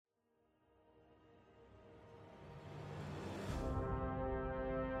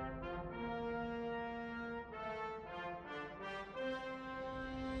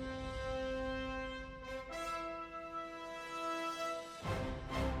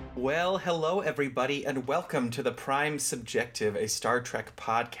Well, hello everybody, and welcome to the Prime Subjective, a Star Trek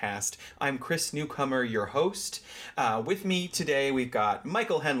podcast. I'm Chris Newcomer, your host. With me today, we've got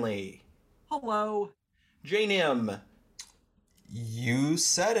Michael Henley. Hello. Jay Nim. You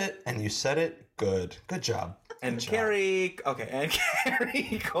said it, and you said it good. Good job. And Good job. Carrie. Okay, and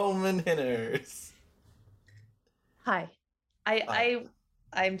Carrie Coleman Hinners. Hi.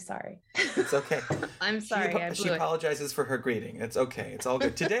 I'm sorry. It's okay. I'm sorry. She apologizes for her greeting. It's okay. It's all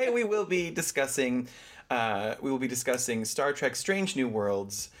good. Today we will be discussing Star Trek: Strange New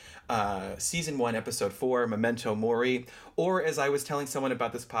Worlds, Season 1, Episode 4, Memento Mori. Or as I was telling someone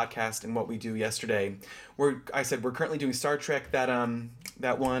about this podcast and what we do yesterday, I said we're currently doing Star Trek that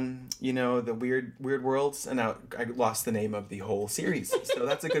one, the weird worlds, and now I lost the name of the whole series. So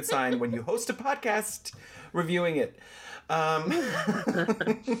that's a good sign when you host a podcast reviewing it.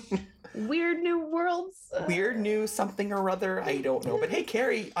 Weird New Worlds. Weird new something or other. I don't know. But hey,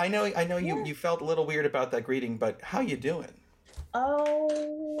 Carrie, I know you felt a little weird about that greeting, but how you doing?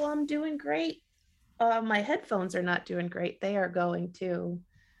 Oh, I'm doing great. My headphones are not doing great. They are going to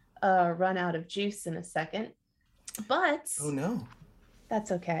run out of juice in a second. But Oh no.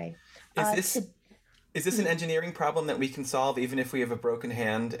 That's okay. Is this an engineering problem that we can solve even if we have a broken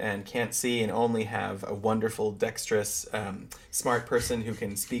hand and can't see and only have a wonderful, dexterous, smart person who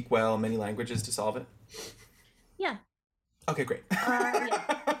can speak well many languages to solve it? Yeah. Okay, great.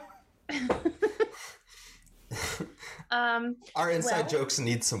 Yeah. Our inside jokes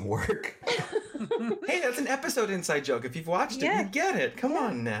need some work. Hey, that's an episode inside joke. If you've watched it, you get it. Come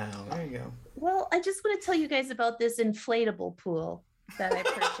on now. There you go. Well, I just want to tell you guys about this inflatable pool that I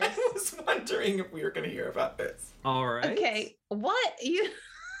purchased. I was wondering if we were going to hear about this. All right. Okay, what you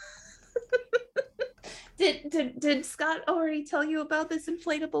did Scott already tell you about this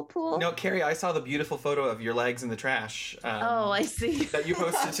inflatable pool? No, Carrie, I saw the beautiful photo of your legs in the trash. I see. That you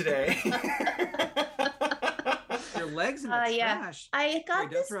posted today. Your legs in the trash. I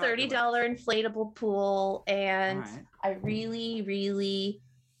got this $30 inflatable pool, and I really, really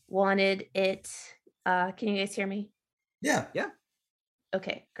wanted it. Can you guys hear me? Yeah.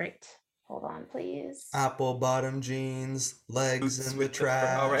 Okay, great. Hold on, please. Apple bottom jeans, legs Boots in the with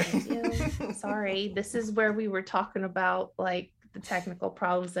trash. all right. Thank you. Sorry, this is where we were talking about like the technical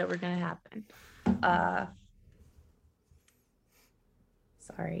problems that were going to happen.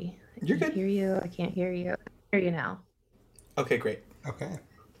 Sorry. You're good. Hear you. I can't hear you. I hear you now. Okay, great. Okay.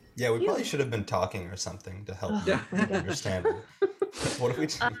 Yeah, we probably should have been talking or something to help you understand it. What if we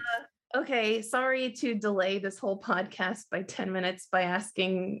do? Okay, sorry to delay this whole podcast by 10 minutes by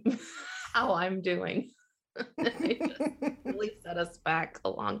asking how I'm doing. It just really set us back a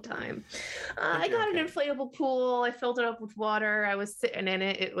long time. I got an inflatable pool. I filled it up with water. I was sitting in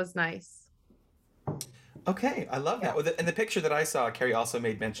it. It was nice. Okay, I love that. And the picture that I saw, Carrie also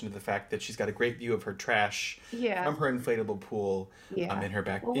made mention of the fact that she's got a great view of her trash from her inflatable pool in her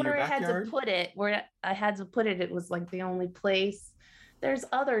backyard. Well, where I had to put it, it was like the only place. There's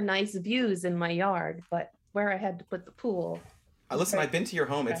other nice views in my yard, but where I had to put the pool. Listen, I've been to your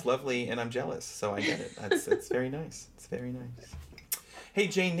home. It's lovely, and I'm jealous, so I get it. It's very nice. It's very nice. Hey,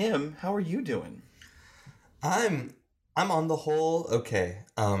 Jay Nim, how are you doing? I'm on the whole okay.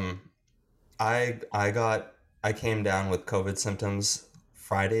 I came down with COVID symptoms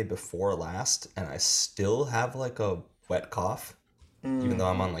Friday before last, and I still have like a wet cough, even though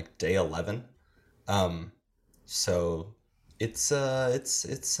I'm on like day 11. So it's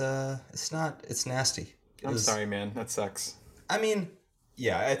nasty. I'm sorry, man. That sucks. I mean,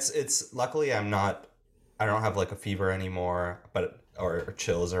 yeah, it's luckily I don't have like a fever anymore, or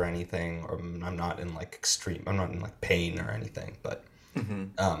chills or anything, or I'm not in like pain or anything, but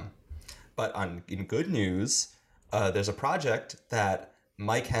but in good news, there's a project that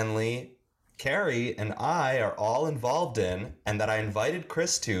Mike Henley, Carrie, and I are all involved in, and that I invited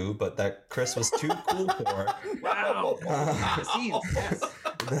Chris to, but that Chris was too cool for. Wow.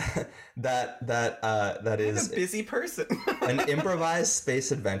 That is I'm a busy person. an improvised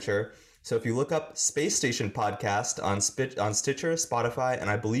space adventure. So if you look up Space Station Podcast on Stitcher, Spotify,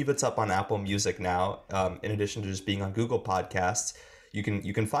 and I believe it's up on Apple Music now, in addition to just being on Google Podcasts, you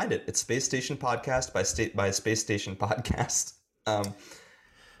can find it. It's Space Station Podcast by Space Station Podcast.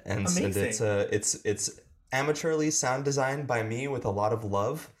 And it's amateurly sound designed by me with a lot of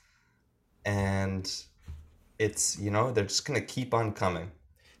love, and it's they're just gonna keep on coming.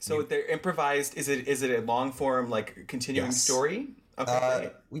 So they're improvised. Is it a long form like continuing story?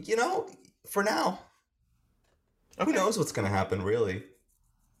 Okay. For now, who knows what's gonna happen really?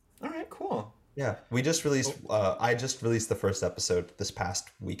 All right, cool. Yeah, we just released. I just released the first episode this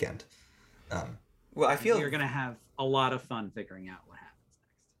past weekend. Well, I feel you're gonna have a lot of fun figuring out what happens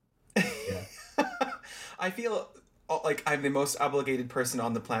Yeah. I feel like I'm the most obligated person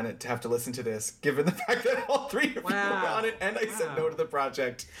on the planet to have to listen to this, given the fact that all three of you were on it, and I said no to the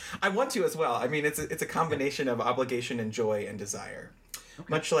project. I want to as well. I mean, it's a combination of obligation and joy and desire,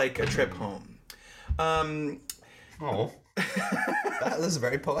 much like a trip home. Oh, that was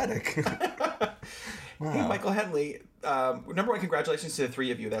very poetic. Wow. Hey, Michael Henley. Number one, congratulations to the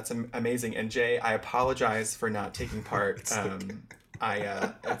three of you. That's amazing. And Jay, I apologize for not taking part.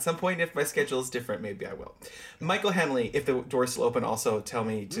 At some point, if my schedule is different, maybe I will. Michael Henley, if the door's still open, also tell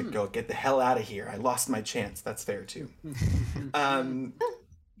me to go get the hell out of here. I lost my chance. That's fair too.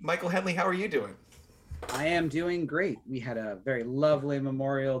 Michael Henley, how are you doing? I am doing great. We had a very lovely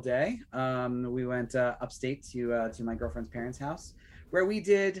Memorial Day. We went upstate to my girlfriend's parents' house, where we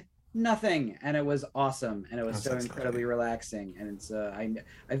did nothing, and it was awesome, and it was so incredibly relaxing. And it's I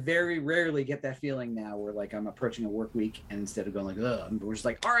very rarely get that feeling now, where like I'm approaching a work week, and instead of going like ugh, we're just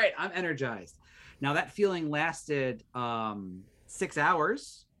like, all right, I'm energized. Now that feeling lasted 6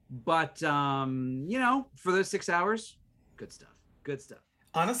 hours, but you know, for those 6 hours, good stuff.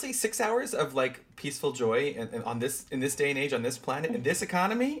 Honestly, 6 hours of like peaceful joy and in this day and age, on this planet, in this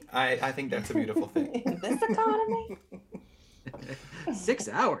economy, I think that's a beautiful thing. In this economy. 6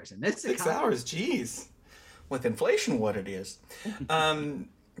 hours in this 6 economy. hours, geez. With inflation, what it is.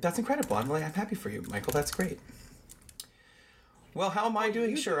 That's incredible. I'm happy for you, Michael. That's great. Well, how am I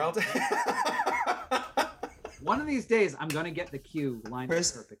doing? Sure, I'll. One of these days, I'm gonna get the cue lined up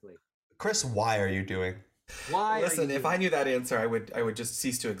perfectly. Chris, why are you doing? Why? Listen, if I knew that answer, I would just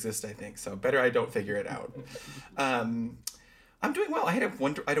cease to exist, I think. So better I don't figure it out. I'm doing well. I had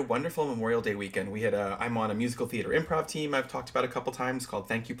a wonderful Memorial Day weekend. I'm on a musical theater improv team I've talked about a couple times called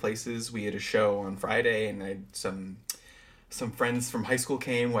Thank You Places. We had a show on Friday, and I had some friends from high school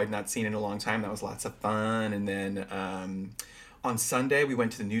came who I'd not seen in a long time. That was lots of fun. And then on Sunday, we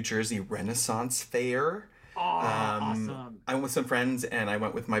went to the New Jersey Renaissance Fair. Awesome. I went with some friends, and I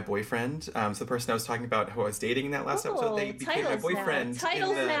went with my boyfriend. So the person I was talking about who I was dating in that last episode, they became my boyfriend.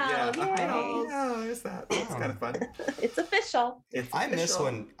 Titles now. Yeah, it's that. It's kind of fun. It's official. I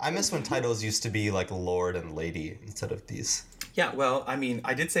miss when titles used to be like Lord and Lady instead of these. Yeah, well, I mean,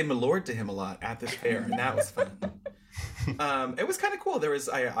 I did say my lord to him a lot at this fair, and that was fun. It was kind of cool.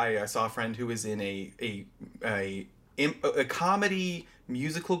 I saw a friend who was in a comedy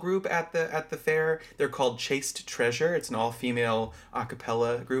musical group at the fair. They're called Chaste Treasure. It's an all-female a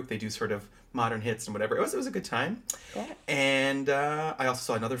cappella group. They do sort of modern hits and whatever. It was a good time. Yeah. And I also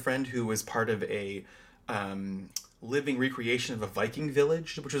saw another friend who was part of a living recreation of a Viking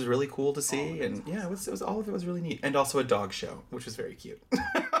village, which was really cool to see. And yeah, it was all of it was really neat. And also a dog show, which was very cute.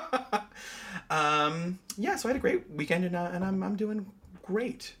 Yeah, so I had a great weekend, and I'm doing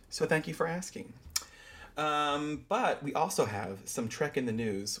great. So thank you for asking. But we also have some Trek in the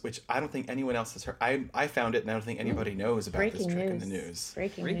news, which I don't think anyone else has heard. I found it, and I don't think anybody knows about this Trek in the news.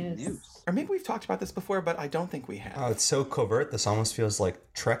 Breaking news. Or maybe we've talked about this before, but I don't think we have. Oh, it's so covert. This almost feels like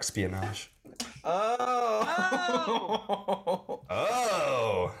Trek espionage. Oh.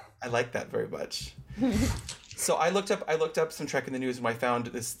 I like that very much. So I looked up some Trek in the news, and I found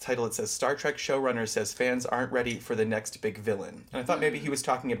this title. It says Star Trek showrunner says fans aren't ready for the next big villain. And I thought maybe he was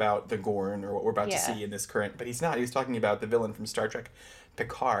talking about the Gorn or what we're about to see in this current, but he's not. He was talking about the villain from Star Trek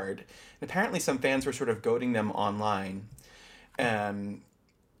Picard. And apparently some fans were sort of goading them online. And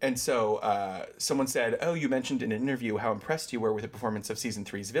so someone said, "Oh, you mentioned in an interview how impressed you were with the performance of Season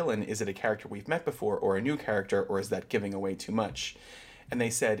 3's villain. Is it a character we've met before or a new character, or is that giving away too much?" And they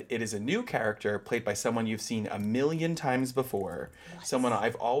said, it is a new character played by someone you've seen 1,000,000 times before. What? Someone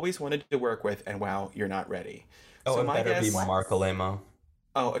I've always wanted to work with, and wow, you're not ready. Oh, so it better be Mark Alemo.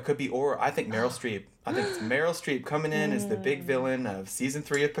 Oh, it could be, or I think Meryl Streep. I think it's Meryl Streep coming in as the big villain of Season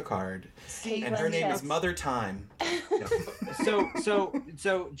 3 of Picard. And her name is Mother Time.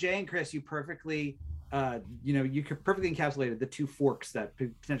 So Jay and Chris, you perfectly... you could perfectly encapsulated the two forks that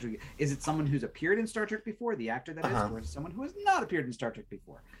potentially is it someone who's appeared in Star Trek before, the actor that is, or is it someone who has not appeared in Star Trek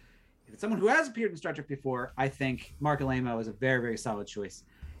before? If it's someone who has appeared in Star Trek before, I think Mark Alemo is a very, very solid choice.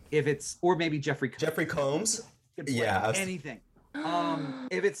 If it's, or maybe Jeffrey Combs. Yeah, anything.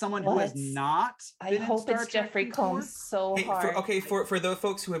 If it's someone who has not, I hope it's Jeffrey Combs so hard. For the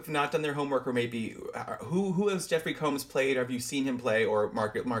folks who have not done their homework, or maybe who has Jeffrey Combs played? Or have you seen him play, or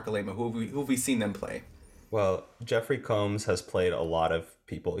Mark Alemo? Who have we seen them play? Well, Jeffrey Combs has played a lot of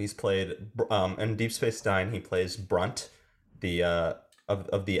people. He's played in Deep Space Nine. He plays Brunt, the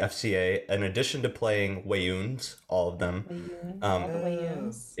of the FCA. In addition to playing Wayuns, all of them.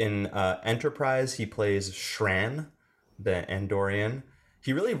 Wayuns. In Enterprise, he plays Shran, the Andorian.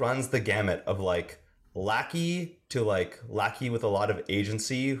 He really runs the gamut of like lackey to like lackey with a lot of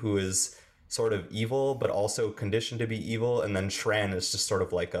agency who is sort of evil but also conditioned to be evil, and then Shran is just sort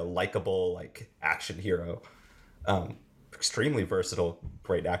of like a likable like action hero. Extremely versatile,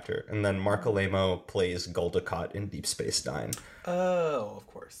 great actor. And then Mark Alemo plays Gul Dukat in Deep Space Nine. Oh, of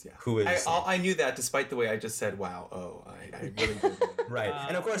course, yeah. Who is... I knew that despite the way I just said, wow, I really did. Right.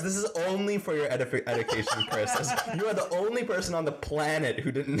 And of course, this is only for your education, Chris. As you are the only person on the planet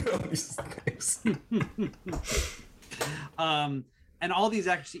who didn't know these things. And all these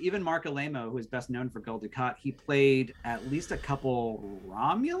actors, even Mark Alemo, who is best known for Gul Dukat, he played at least a couple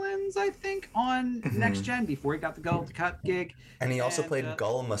Romulans, I think, on Next Gen before he got the Gul Dukat gig. And he also played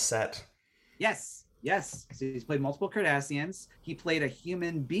Gul Macet. Yes. So he's played multiple Cardassians. He played a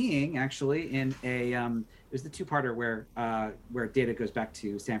human being, actually, in a it was the two-parter where Data goes back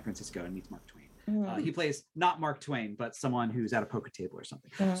to San Francisco and meets Mark Twain. He plays not Mark Twain, but someone who's at a poker table or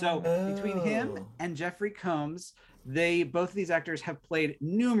something. So between him and Jeffrey Combs, both of these actors have played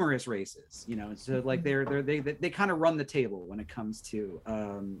numerous races. So like they kind of run the table when it comes to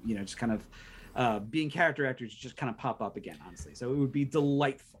just kind of being character actors, just kind of pop up again, honestly. So it would be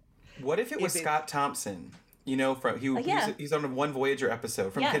delightful. What if it was Scott Thompson? From he's on a One Voyager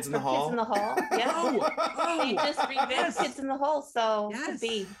episode from Kids in the Hall. Kids in the Hall. Yeah. He just revamped Kids in the Hall, so could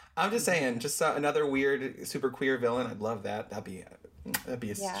be. I'm just saying, just another weird, super queer villain. I'd love that. That'd be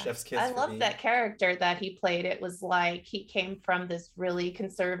a chef's kiss. I love that character that he played. It was like he came from this really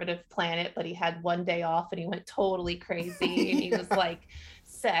conservative planet, but he had one day off and he went totally crazy. And he was like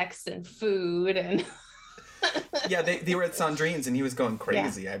sex and food and. Yeah, they were at Sandrine's and he was going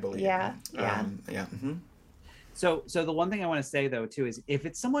crazy. I believe. Yeah. So the one thing I want to say, though, too, is if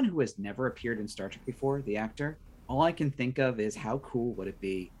it's someone who has never appeared in Star Trek before, the actor, all I can think of is how cool would it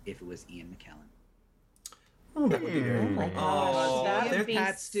be if it was Ian McKellen? Oh, that would be very cool. That would be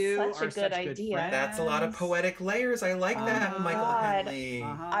such a good idea. That's a lot of poetic layers. I like that, Michael Henley.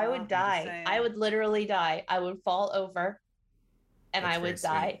 I would die. I would literally die. I would fall over and I would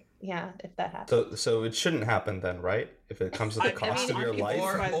die. Sweet. Yeah, if that happens. So it shouldn't happen then, right? If it comes to the cost of your life?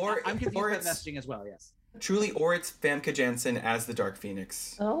 I'm confused by messaging as well, yes. Truly, or it's Famke Janssen as the Dark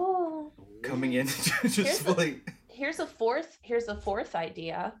Phoenix. Oh. Coming in just fully. Here's a fourth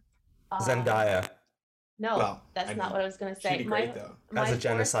idea. Zendaya. No, that's not what I was going to say. She'd be great, though. As a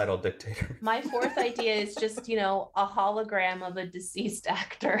genocidal dictator. My fourth idea is just, a hologram of a deceased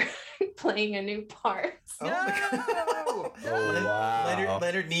actor playing a new part. Oh, wow.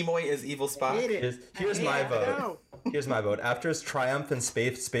 Leonard Nimoy is Evil Spock. Here's my vote. Here's my vote. After his triumph in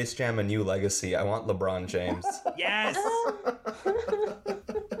Space Jam: A New Legacy, I want LeBron James. Yes.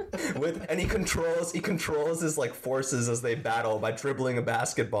 He controls his like forces as they battle by dribbling a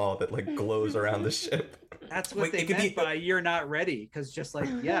basketball that like glows around the ship. That's what they meant by "you're not ready," because just like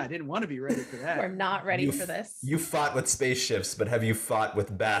I didn't want to be ready for that. We're not ready for this. You fought with spaceships, but have you fought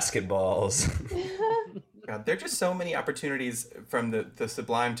with basketballs? God, there are just so many opportunities from the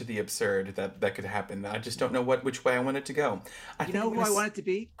sublime to the absurd that could happen. I just don't know which way I want it to go. Who I want it to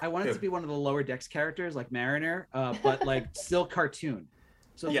be? I want it to be one of the Lower Decks characters, like Mariner, but like still cartoon.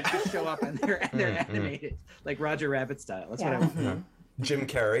 So they just show up and they're animated, like Roger Rabbit style. That's what I want. Jim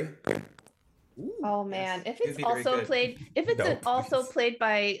Carrey. Ooh, oh man, if it's also played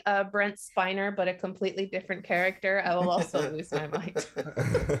by Brent Spiner, but a completely different character, I will also lose my mind.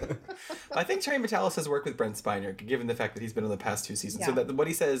 I think Terry Matalas has worked with Brent Spiner, given the fact that he's been on the past 2 seasons. So that what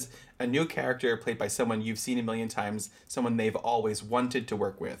he says, a new character played by someone you've seen a million times, someone they've always wanted to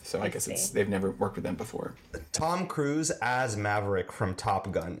work with. So I guess they've never worked with them before. Tom Cruise as Maverick from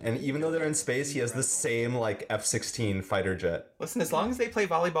Top Gun, and even though they're in space, he has the same like F-16 fighter jet. Listen, as long as they play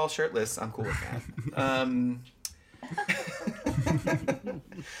volleyball shirtless, I'm cool with that.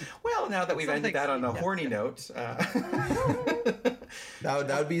 Well, now that we've ended that on a horny note,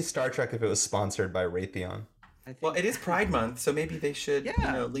 that would be Star Trek if it was sponsored by Raytheon. Well, it is Pride Month, so maybe they should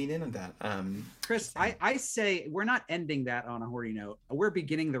lean in on that. Chris, I say we're not ending that on a horny note. We're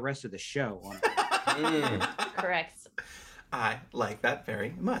beginning the rest of the show on Correct. I like that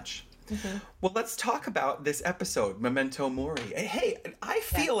very much. Mm-hmm. Well, let's talk about this episode, Memento Mori. Hey, I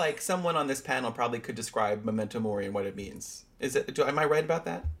feel like someone on this panel probably could describe Memento Mori and what it means. Am I right about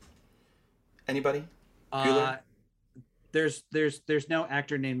that? Anybody? There's no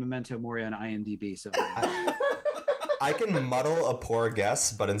actor named Memento Mori on IMDb, so I can muddle a poor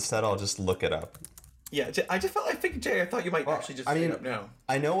guess, but instead I'll just look it up. Yeah, I thought you might actually just know.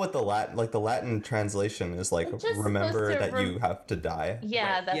 I know what the Latin translation is like. Remember that you have to die.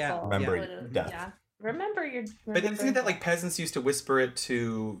 Yeah, right. That's all. Remember death. Yeah. Remember. But isn't that like peasants used to whisper it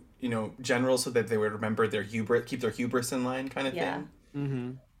to generals so that they would remember their hubris, keep their hubris in line, kind of thing?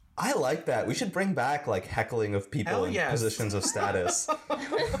 Mm-hmm. I like that. We should bring back like heckling of people Hell in yes. positions of status.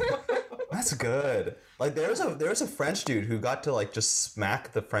 That's good. Like there's a French dude who got to like just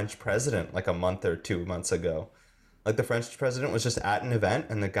smack the French president like a month or 2 months ago. Like the French president was just at an event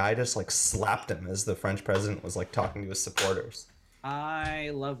and the guy just like slapped him as the French president was like talking to his supporters.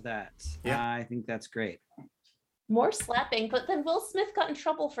 I love that. Yeah. I think that's great. More slapping, but then Will Smith got in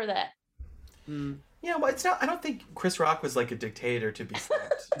trouble for that. Yeah, well, it's not. I don't think Chris Rock was like a dictator to be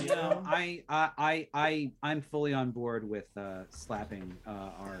slapped. You know, I'm fully on board with slapping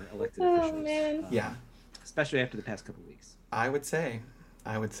our elected Oh, officials. man. Yeah. Especially after the past couple of weeks. I would say.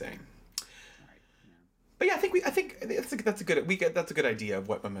 All right. But yeah, I think that's a good idea of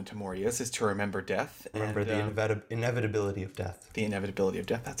what Memento Mori is to remember death. Remember the inevitability of death. The inevitability of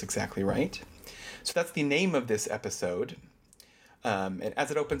death. That's exactly right. So that's the name of this episode. And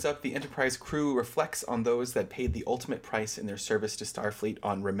as it opens up, the Enterprise crew reflects on those that paid the ultimate price in their service to Starfleet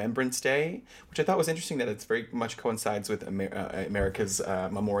on Remembrance Day, which I thought was interesting that it's very much coincides with America's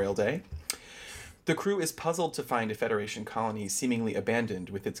Memorial Day. The crew is puzzled to find a Federation colony seemingly abandoned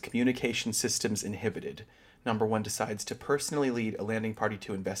with its communication systems inhibited. Number One decides to personally lead a landing party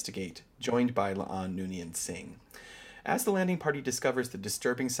to investigate, joined by La'an Noonien Singh. As the landing party discovers the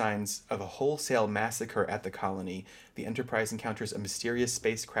disturbing signs of a wholesale massacre at the colony, the Enterprise encounters a mysterious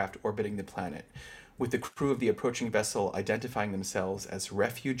spacecraft orbiting the planet, with the crew of the approaching vessel identifying themselves as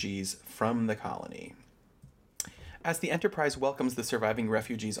refugees from the colony. As the Enterprise welcomes the surviving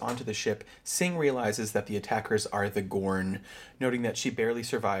refugees onto the ship, Singh realizes that the attackers are the Gorn, noting that she barely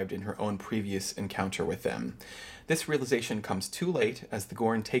survived in her own previous encounter with them. This realization comes too late, as the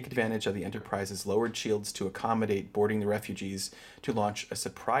Gorn take advantage of the Enterprise's lowered shields to accommodate boarding the refugees to launch a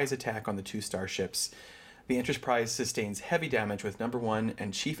surprise attack on the two starships. The Enterprise sustains heavy damage with Number One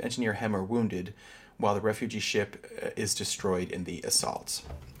and Chief Engineer Hemmer wounded, while the refugee ship is destroyed in the assault.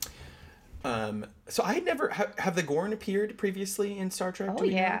 So I had never have the Gorn appeared previously in Star Trek? Oh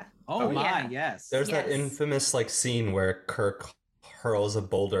yeah. Oh my, yeah. yes. There's that infamous like scene where Kirk hurls a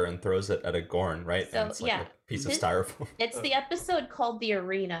boulder and throws it at a Gorn, right? So, and it's like a piece of styrofoam. It's the episode called The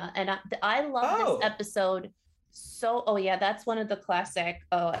Arena, and I love this episode. So, that's one of the classic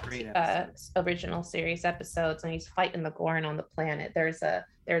original series episodes, and he's fighting the Gorn on the planet. There's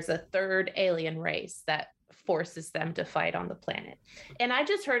a third alien race that forces them to fight on the planet. And I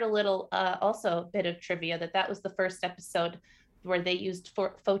just heard a little, also a bit of trivia that was the first episode where they used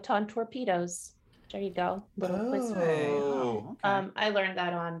photon torpedoes. There you go. Little quiz for you. Oh, okay. I learned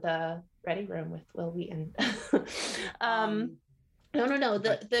that on the Ready Room with Will Wheaton. No.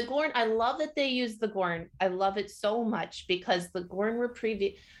 The Gorn, I love that they use the Gorn. I love it so much because the Gorn were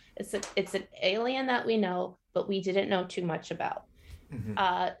it's an alien that we know, but we didn't know too much about. Mm-hmm.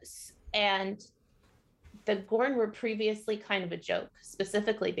 And the Gorn were previously kind of a joke,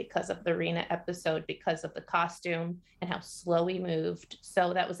 specifically because of the Arena episode, because of the costume and how slow he moved.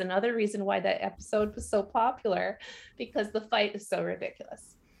 So that was another reason why that episode was so popular, because the fight is so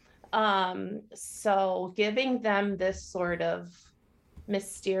ridiculous. So giving them this sort of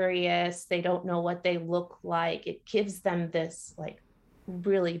mysterious, they don't know what they look like, it gives them this like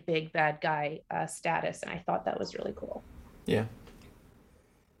really big bad guy status, and I thought that was really cool. Yeah.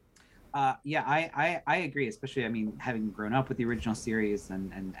 I agree, especially, I mean, having grown up with the original series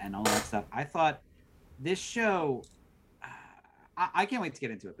and all that stuff. I thought this show, I can't wait to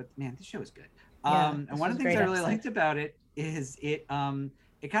get into it, but man, this show is good. And one of the things I really liked about it is it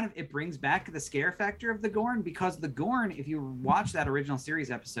brings back the scare factor of the Gorn, because the Gorn, if you watch that original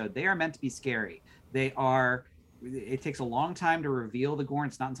series episode, they are meant to be scary. It takes a long time to reveal the Gorn.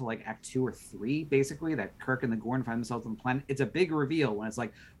 It's not until like Act 2 or 3, basically, that Kirk and the Gorn find themselves on the planet. It's a big reveal when it's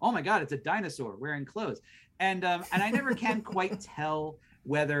like, oh my God, it's a dinosaur wearing clothes. And I never can quite tell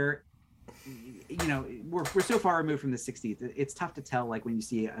whether, you know, we're so far removed from the 60s. It's tough to tell, like when you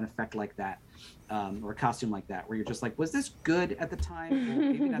see an effect like that, or a costume like that, where you're just like, was this good at the time? Or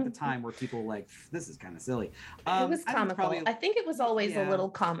maybe not at the time, where people like, this is kind of silly. It was comical. I think it was always a little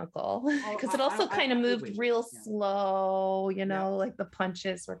comical, because it also kind of moved real slow, you know, like the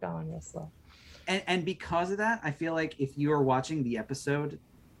punches were going real slow. And because of that, I feel like if you're watching the episode,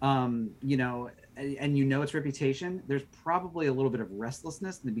 you know, and you know its reputation, there's probably a little bit of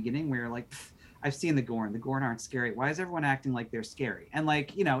restlessness in the beginning where you're like, I've seen the Gorn. The Gorn aren't scary. Why is everyone acting like they're scary? And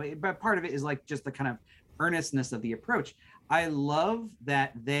like, you know, but part of it is like just the kind of earnestness of the approach. I love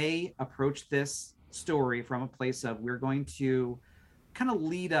that they approach this story from a place of, we're going to kind of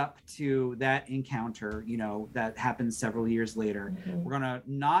lead up to that encounter, you know, that happens several years later. Mm-hmm. We're going to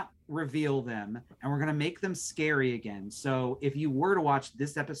not reveal them, and we're going to make them scary again. So if you were to watch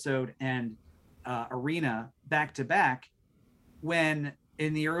this episode and Arena back to back, when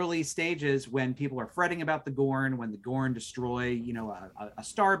in the early stages when people are fretting about the Gorn, when the Gorn destroy, you know, a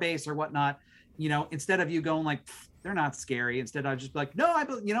star base or whatnot, you know, instead of you going like, they're not scary, instead I'd just be like, no,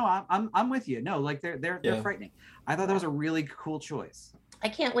 I'm with you. No, like they're frightening. I thought that was a really cool choice. I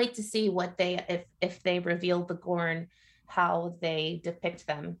can't wait to see what if they reveal the Gorn, how they depict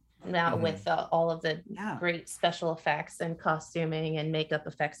them now with all of the great special effects and costuming and makeup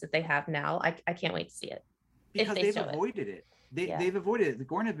effects that they have now. I can't wait to see it. Because they've avoided it. They've avoided it. The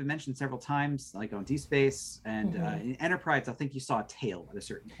Gorn have been mentioned several times, like on Deep Space and in Enterprise. I think you saw a tail at a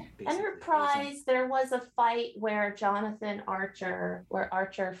certain point. Basically. Enterprise, there was a fight where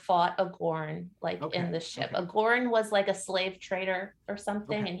Archer fought a Gorn, like in the ship. A Gorn was like a slave trader or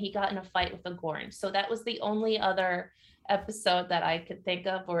something, and he got in a fight with a Gorn. So that was the only other episode that I could think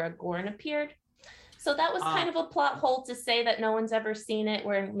of where a Gorn appeared. So that was kind of a plot hole to say that no one's ever seen it,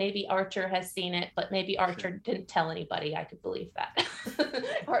 where maybe Archer has seen it, but maybe Archer didn't tell anybody. I could believe that.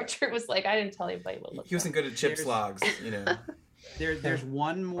 Archer was like, I didn't tell anybody what looked. He wasn't good at chip logs, you know. There's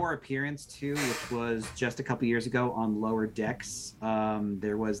one more appearance too, which was just a couple years ago on Lower Decks.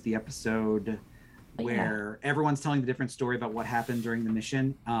 There was the episode where everyone's telling the different story about what happened during the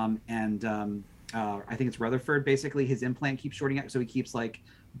mission. I think it's Rutherford. Basically, his implant keeps shorting out, so he keeps like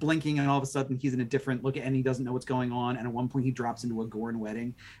blinking, and all of a sudden he's in a different look, and he doesn't know what's going on. And at one point, he drops into a Gorn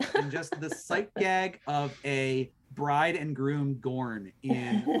wedding, and just the sight gag of a bride and groom Gorn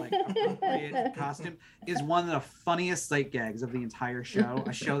in like appropriate costume is one of the funniest sight gags of the entire show.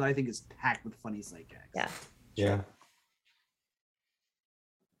 A show that I think is packed with funny sight gags. Yeah.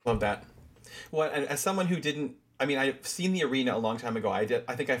 Love that. Well, and as someone who didn't, I mean, I've seen the arena a long time ago. I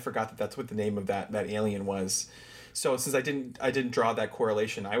think I forgot that that's what the name of that alien was. So since I didn't draw that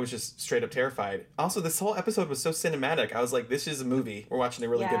correlation, I was just straight up terrified. Also, this whole episode was so cinematic. I was like, this is a movie. We're watching a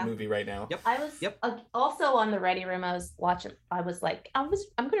really good movie right now. Yep. I was also on the Ready Room. I was watching. I'm going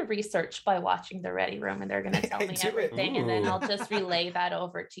to research by watching the Ready Room, and they're going to tell me everything, and then I'll just relay that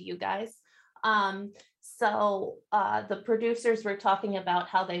over to you guys. So the producers were talking about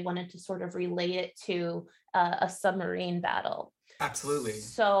how they wanted to sort of relate it to a submarine battle. Absolutely.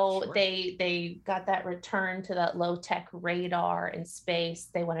 So they got that return to that low-tech radar in space.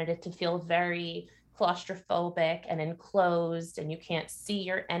 They wanted it to feel very claustrophobic and enclosed, and you can't see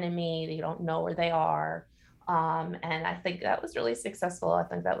your enemy. You don't know where they are. And I think that was really successful. I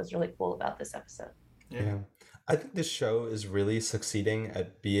think that was really cool about this episode. Yeah. I think this show is really succeeding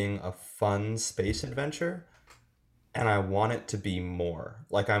at being a fun space adventure, and I want it to be more.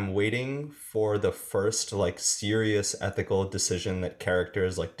 Like, I'm waiting for the first like serious ethical decision that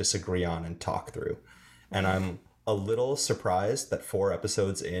characters like disagree on and talk through. And I'm a little surprised that 4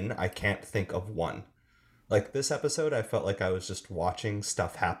 episodes in, I can't think of one. Like, this episode, I felt like I was just watching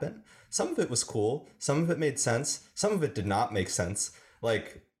stuff happen. Some of it was cool, some of it made sense, some of it did not make sense.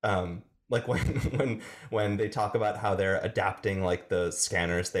 Like when they talk about how they're adapting like the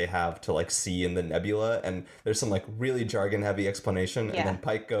scanners they have to like see in the nebula, and there's some like really jargon heavy explanation, and then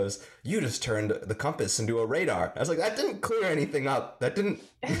Pike goes, "You just turned the compass into a radar." I was like, that didn't clear anything up. That didn't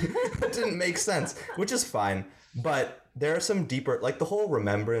make sense, which is fine. But there are some deeper, like the whole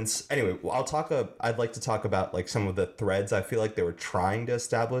remembrance. Anyway, I'd like to talk about like some of the threads I feel like they were trying to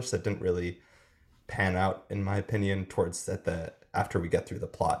establish that didn't really pan out, in my opinion, after we get through the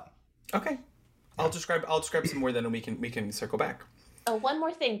plot. Okay, I'll describe some more, then we can circle back. Oh, one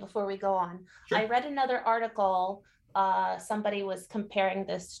more thing before we go on. Sure. I read another article. Somebody was comparing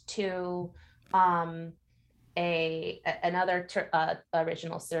this to another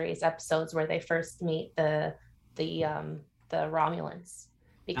original series episodes where they first meet the Romulans.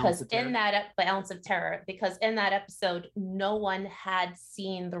 Because in that Balance of Terror, because in that episode, no one had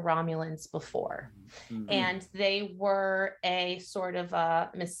seen the Romulans before. Mm-hmm. And they were a sort of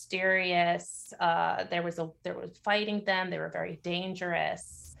mysterious, there was fighting them. They were very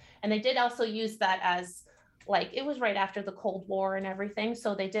dangerous. And they did also use that as, like, it was right after the Cold War and everything.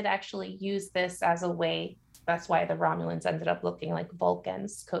 So they did actually use this as a way. That's why the Romulans ended up looking like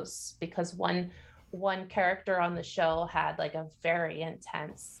Vulcans, because one character on the show had like a very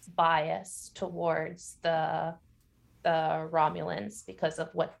intense bias towards the Romulans because of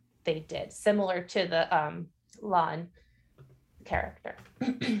what they did, similar to the Lon character.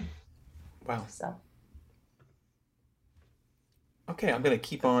 Wow. So. Okay, I'm gonna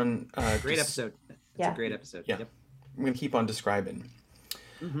keep on. Great episode. It's a great episode. Yeah. Yep. I'm gonna keep on describing.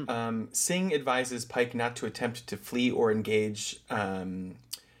 Mm-hmm. Singh advises Pike not to attempt to flee or engage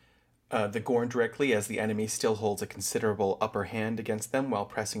the Gorn directly, as the enemy still holds a considerable upper hand against them while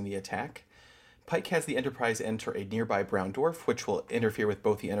pressing the attack. Pike has the Enterprise enter a nearby brown dwarf, which will interfere with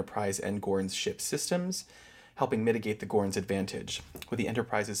both the Enterprise and Gorn's ship systems. helping mitigate the Gorn's advantage. With the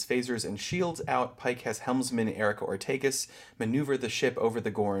Enterprise's phasers and shields out, Pike has helmsman Erica Ortegas maneuver the ship over the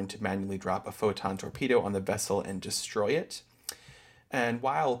Gorn to manually drop a photon torpedo on the vessel and destroy it. And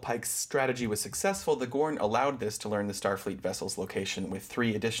while Pike's strategy was successful, the Gorn allowed this to learn the Starfleet vessel's location, with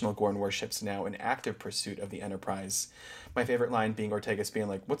 3 additional Gorn warships now in active pursuit of the Enterprise. My favorite line being Ortegas being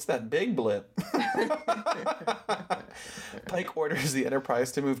like, "What's that big blip?" Pike orders the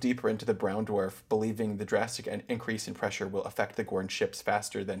Enterprise to move deeper into the brown dwarf, believing the drastic increase in pressure will affect the Gorn ships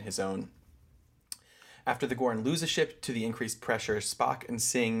faster than his own. After the Gorn lose a ship to the increased pressure, Spock and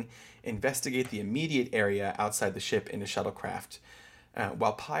Singh investigate the immediate area outside the ship in a shuttlecraft.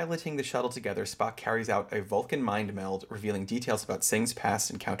 While piloting the shuttle together, Spock carries out a Vulcan mind meld, revealing details about Singh's past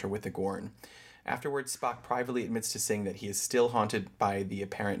encounter with the Gorn. Afterwards, Spock privately admits to Singh that he is still haunted by the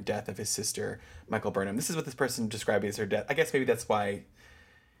apparent death of his sister, Michael Burnham. This is what this person described as her death. I guess maybe that's why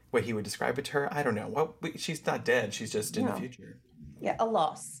he would describe it to her. I don't know. Well, she's not dead. She's just in the future. Yeah, a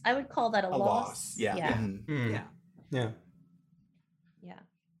loss. I would call that a loss. Yeah. Yeah. Mm-hmm. Yeah.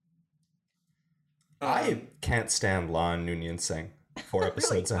 I can't stand Lon Noonien Singh 4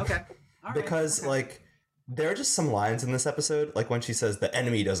 episodes in. Okay. All right. Because, like, there are just some lines in this episode, like when she says, "The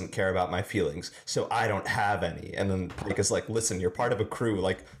enemy doesn't care about my feelings, so I don't have any." And then Pike is like, "Listen, you're part of a crew,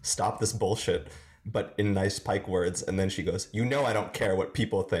 like, stop this bullshit." But in nice Pike words. And then she goes, "You know I don't care what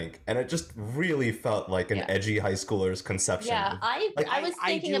people think." And it just really felt like an edgy high schooler's conception. Yeah, I was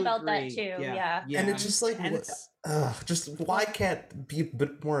thinking about agree. that too. Yeah. Yeah. And it's just like, just why can't be a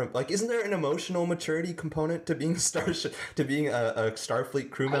bit more, like, isn't there an emotional maturity component to being a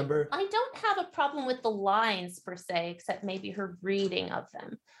Starfleet crew member? I don't have a problem with the lines per se, except maybe her reading of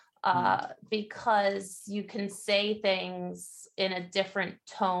them, because you can say things in a different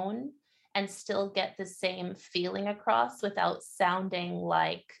tone and still get the same feeling across without sounding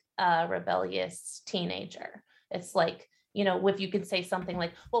like a rebellious teenager. It's like, you know, if you could say something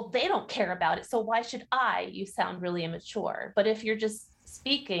like, "Well, they don't care about it, so why should I?" You sound really immature. But if you're just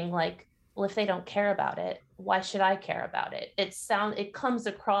speaking like, "Well, if they don't care about it, why should I care about it?" It comes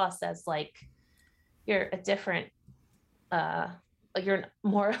across as like you're a different, you're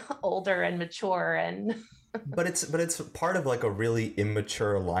more older and mature and. But it's part of like a really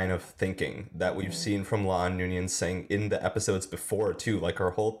immature line of thinking that we've seen from Lon Noonien Singh in the episodes before too. Like her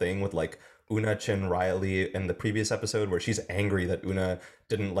whole thing with like Una Chin Riley in the previous episode where she's angry that Una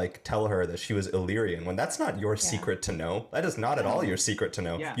didn't like tell her that she was Illyrian, when that's not your secret to know. That is not at all your secret to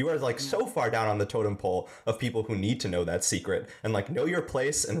know. Yeah. You are like so far down on the totem pole of people who need to know that secret and like know your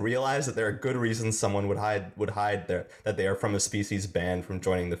place and realize that there are good reasons someone would hide that they are from a species banned from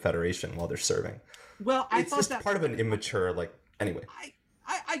joining the Federation while they're serving. Well, I It's thought just that part of an immature, like, anyway.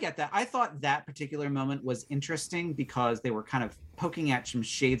 I get that. I thought that particular moment was interesting because they were kind of poking at some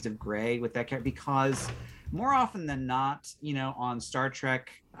shades of gray with that character, because more often than not, you know, on Star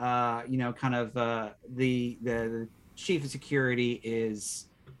Trek, you know, kind of the chief of security is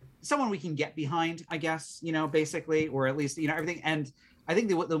someone we can get behind, I guess, you know, basically, or at least, you know, everything. And I think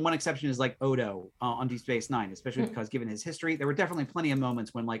the one exception is like Odo on Deep Space Nine, especially because given his history, there were definitely plenty of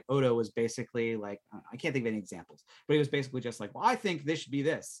moments when like Odo was basically like, I can't think of any examples, but he was basically just like, "Well, I think this should be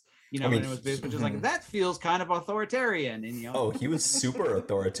this," you know, and it was basically just like, that feels kind of authoritarian. And, you know, Oh, he was super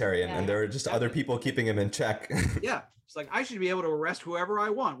authoritarian, and there were just other people keeping him in check. yeah, it's like, I should be able to arrest whoever I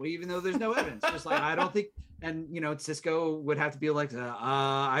want, well, even though there's no evidence. Just like, I don't think, and, you know, Cisco would have to be like,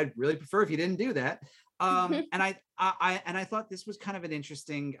 I'd really prefer if you didn't do that. And I thought this was kind of an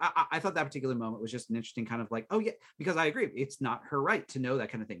interesting, I thought that particular moment was just an interesting kind of like, oh yeah, because I agree, it's not her right to know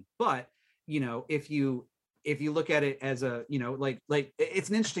that kind of thing. But, you know, if you look at it as a, you know, like it's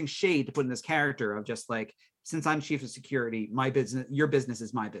an interesting shade to put in this character of just like, since I'm chief of security, my business, your business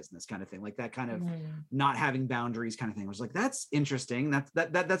is my business kind of thing. Like that kind of not having boundaries kind of thing. I was like, that's interesting. That's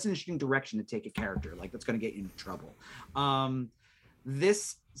an interesting direction to take a character. Like that's going to get you into trouble. In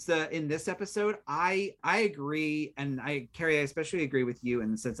this episode, I agree, and Carrie, I especially agree with you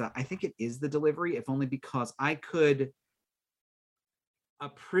in the sense that I think it is the delivery, if only because I could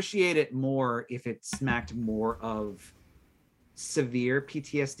appreciate it more if it smacked more of severe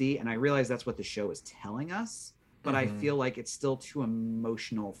PTSD, and I realize that's what the show is telling us, but I feel like it's still too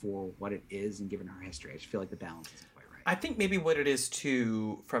emotional for what it is, and given her history, I just feel like the balance isn't quite right. I think maybe what it is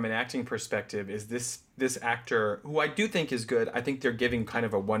too, from an acting perspective, is this actor, who I do think is good. I think they're giving kind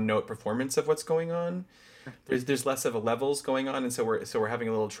of a one-note performance of what's going on. There's less of a levels going on, and so we're having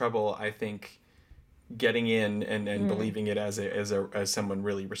a little trouble, I think, getting in and believing it as someone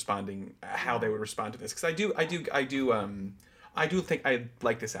really responding, how they would respond to this. Because I do think I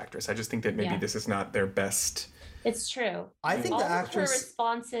like this actress. I just think that maybe this is not their best It's true. I think all the of her actress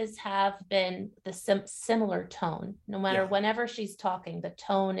responses have been the similar tone. No matter whenever she's talking, the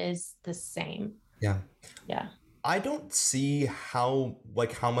tone is the same. Yeah. Yeah. I don't see how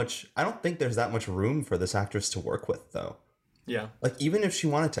much, I don't think there's that much room for this actress to work with, though. Yeah. Like, even if she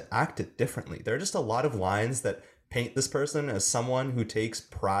wanted to act it differently, there are just a lot of lines that paint this person as someone who takes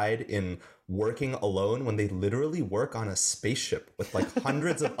pride in working alone when they literally work on a spaceship with like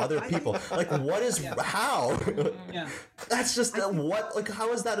hundreds of other people. Like, what is, how? Yeah. That's just, what, like,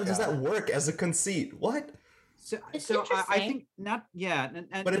 how is that, does that work as a conceit? What? So, It's I think not,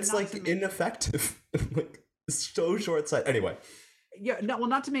 But it's like ineffective. Like, it's so short-sighted. Anyway. Yeah, no, well,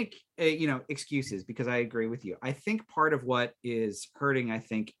 not to make excuses, because I agree with you. I think part of what is hurting, I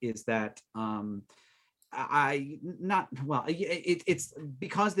think, is that it's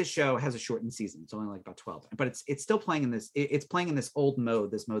because this show has a shortened season. It's only like about 12, but it's still playing in this. It's playing in this old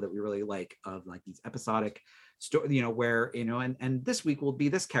mode, this mode that we really like, of like these episodic story, where and this week will be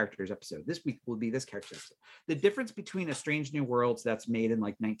this character's episode. This week will be this character's episode. The difference between A Strange New Worlds that's made in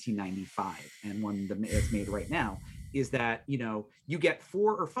like 1995 and one that's made right now is that you get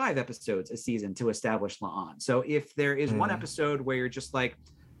 4 or 5 episodes a season to establish La'an. So if there is one episode where you're just like,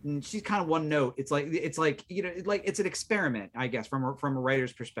 she's kind of one note, it's like it's an experiment, I guess, from a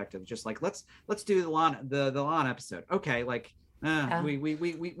writer's perspective, just like let's do the La'an episode. Okay, like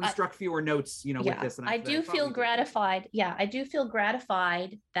we struck fewer notes with this, and I do feel gratified. I do feel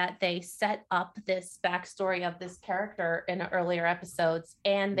gratified that they set up this backstory of this character in earlier episodes,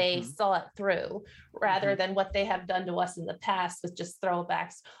 and they saw it through, rather than what they have done to us in the past with just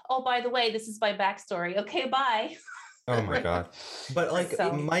throwbacks. Oh, by the way, this is my backstory. Okay, bye. Oh my God. But like,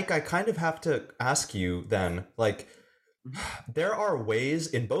 Mike, I kind of have to ask you then, like, there are ways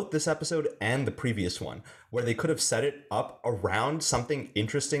in both this episode and the previous one where they could have set it up around something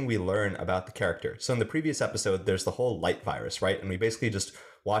interesting we learn about the character. So in the previous episode, there's the whole light virus, right? And we basically just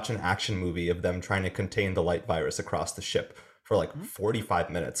watch an action movie of them trying to contain the light virus across the ship for like 45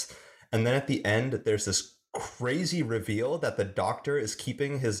 minutes. And then at the end, there's this crazy reveal that the doctor is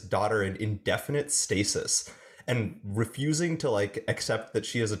keeping his daughter in indefinite stasis and refusing to like accept that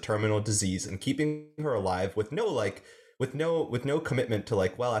she has a terminal disease, and keeping her alive with no commitment to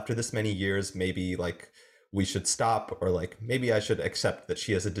like, well, after this many years, maybe like we should stop, or like maybe I should accept that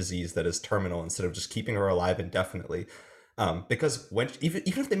she has a disease that is terminal instead of just keeping her alive indefinitely. Because when even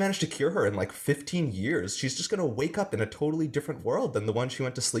if they manage to cure her in like 15 years, she's just gonna wake up in a totally different world than the one she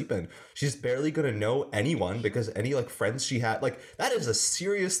went to sleep in. She's barely gonna know anyone, because any like friends she had, like, that is a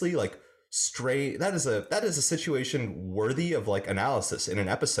seriously like that is a situation worthy of like analysis in an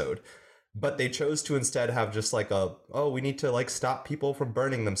episode. But they chose to instead have just like we need to like stop people from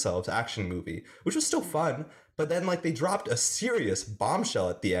burning themselves action movie, which was still fun. But then like they dropped a serious bombshell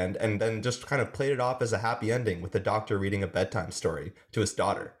at the end, and then just kind of played it off as a happy ending with the doctor reading a bedtime story to his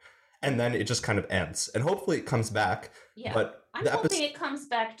daughter. And then it just kind of ends, and hopefully it comes back. Yeah, but I'm hoping it comes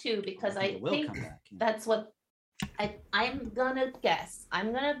back too, because I think that's what I'm gonna guess.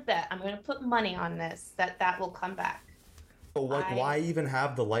 I'm gonna bet. I'm gonna put money on this that will come back. But why even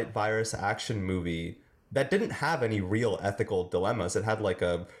have the light virus action movie that didn't have any real ethical dilemmas? It had like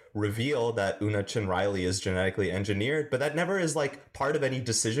a reveal that Una Chin Riley is genetically engineered, but that never is like part of any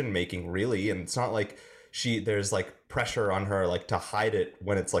decision making, really. And it's not like there's like pressure on her like to hide it,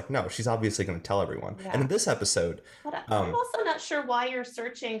 when it's like, no, she's obviously going to tell everyone. Yeah. And in this episode, but I'm also not sure why you're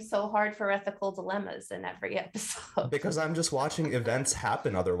searching so hard for ethical dilemmas in every episode. Because I'm just watching events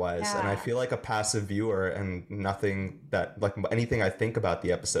happen otherwise, and I feel like a passive viewer, and nothing that like anything I think about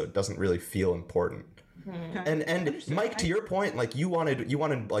the episode doesn't really feel important. And Mike, to your point, like you wanted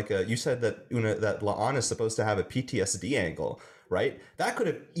like you said that La'an is supposed to have a PTSD angle, right? That could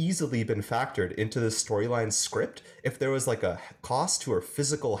have easily been factored into the storyline script if there was like a cost to her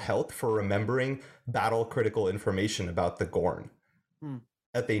physical health for remembering battle critical information about the Gorn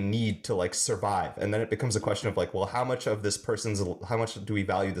that they need to like survive. And then it becomes a question of like, well, how much do we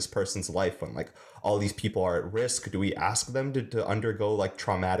value this person's life when like all these people are at risk? Do we ask them to undergo like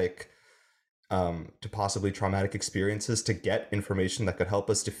possibly traumatic experiences to get information that could help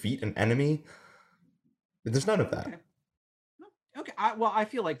us defeat an enemy? There's none of that. Okay. I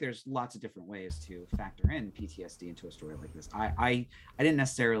feel like there's lots of different ways to factor in PTSD into a story like this. I didn't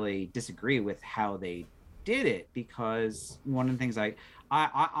necessarily disagree with how they did it, because one of the things I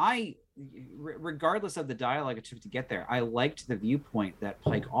regardless of the dialogue it took to get there, I liked the viewpoint that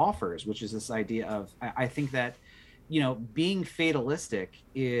Pike offers, which is this idea of, I think that, being fatalistic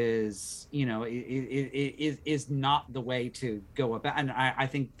is not the way to go about. And I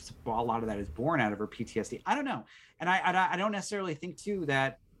think a lot of that is born out of her PTSD. I don't know. And I don't necessarily think too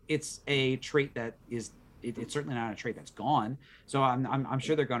that it's a trait that is it's certainly not a trait that's gone. So I'm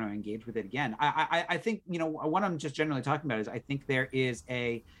sure they're going to engage with it again. I think, you know, what I'm just generally talking about is I think there's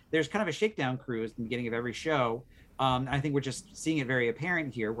kind of a shakedown cruise in the beginning of every show. I think we're just seeing it very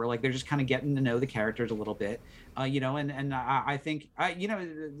apparent here, where like they're just kind of getting to know the characters a little bit, you know, and I think, you know,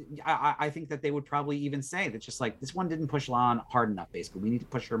 I think that they would probably even say that just like this one didn't push Lon hard enough. Basically, we need to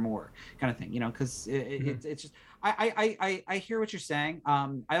push her more, kind of thing, you know, because it's just I hear what you're saying.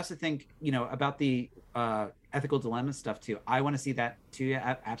 I also think, you know, about the ethical dilemma stuff too. I want to see that too,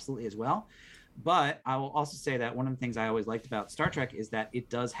 absolutely as well. But I will also say that one of the things I always liked about Star Trek is that it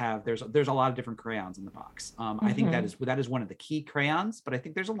does have there's a lot of different crayons in the box. I think that is one of the key crayons, but I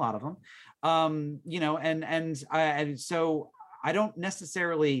think there's a lot of them. You know, and so I don't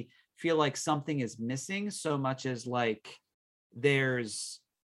necessarily feel like something is missing so much as like there's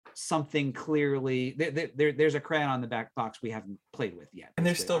something clearly there's a crayon on the back box we haven't played with yet, and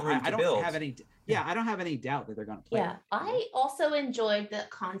there's still room to build. I don't have any doubt that they're going to play with it. I also enjoyed the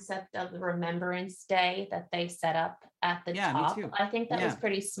concept of the Remembrance Day that they set up at the top. Me too. I think that was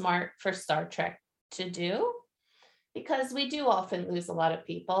pretty smart for Star Trek to do, because we do often lose a lot of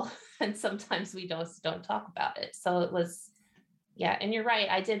people and sometimes we don't talk about it. So it was, and you're right,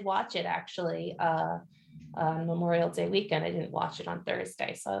 I did watch it actually on Memorial Day weekend. I didn't watch it on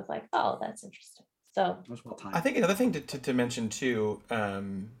Thursday, so I was like, oh, that's interesting. So I think another thing to mention too,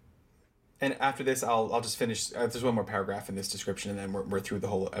 and after this I'll just finish, there's one more paragraph in this description and then we're through the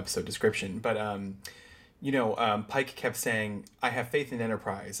whole episode description, but you know, Pike kept saying, I have faith in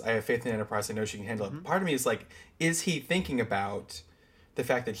Enterprise, I know she can handle it. Part of me is like, is he thinking about the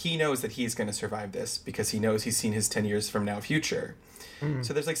fact that he knows that he's going to survive this because he knows he's seen his 10 years from now future?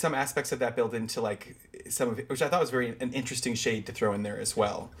 So there's like some aspects of that built into like some of it, which I thought was an interesting shade to throw in there as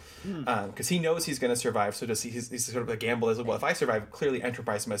well, because he knows he's going to survive. So does he's sort of a gamble as well. If I survive, clearly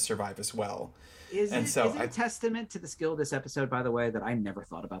Enterprise must survive as well. Is it a testament to the skill of this episode, by the way, that I never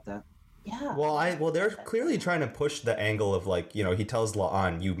thought about that? Yeah. Well, they're clearly trying to push the angle of like, you know, he tells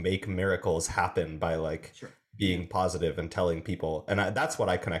La'an, you make miracles happen by like being positive and telling people, and that's what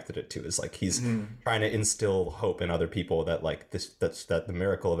I connected it to, is like he's trying to instill hope in other people that like that the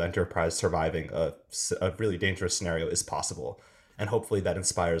miracle of Enterprise surviving a really dangerous scenario is possible, and hopefully that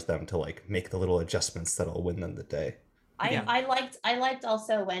inspires them to like make the little adjustments that'll win them the day. I liked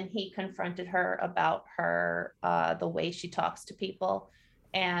also when he confronted her about her the way she talks to people,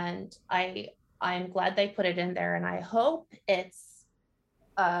 and I'm glad they put it in there, and I hope it's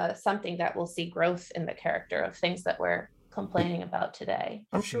something that we'll see growth in the character of things that we're complaining about today.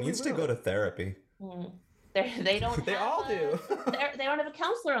 I'm sure she needs to go to therapy. They don't. They all do. They don't have a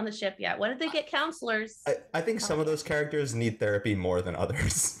counselor on the ship yet. When did they get counselors? I think some of those characters need therapy more than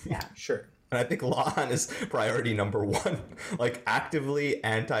others. Yeah, sure. And I think La'an is priority number one, like actively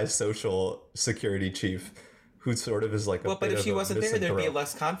antisocial security chief, who sort of is like but if she wasn't there, there'd be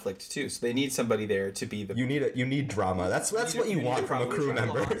less conflict too. So they need somebody there to be the. You need drama. That's what you want from a crew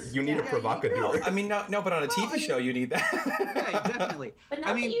member. You need a provocateur. No, I mean, no, but on a TV show, you need that. Yeah, definitely.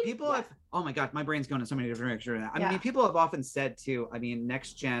 I mean, people have. Oh my God, my brain's going in so many different directions. I mean, people have often said too. I mean,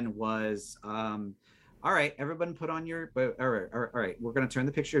 Next Gen was. All right, everyone put on your. All right, we're going to turn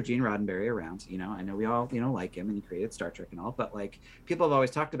the picture of Gene Roddenberry around. You know, I know we all like him, and he created Star Trek and all, but like people have always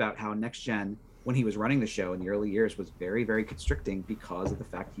talked about how Next Gen, when he was running the show in the early years, was very, very constricting because of the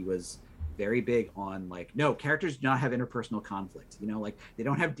fact he was very big on like, no, characters do not have interpersonal conflict. You know, like they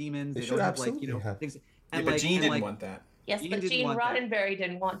don't have demons. They don't have like, you know, things. And but Gene didn't want that. Yes, but Gene Roddenberry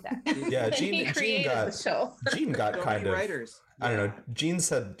didn't want that. Yeah, Gene got the show. Gene got kind of writers. I don't know. Gene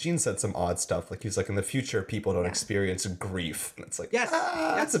said some odd stuff. Like he was like, in the future, people don't experience grief. And it's like,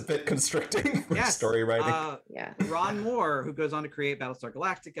 that's a bit constricting for story writing. Ron Moore, who goes on to create Battlestar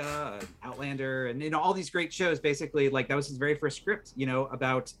Galactica, Outlander, and you know all these great shows. Basically, like that was his very first script. You know,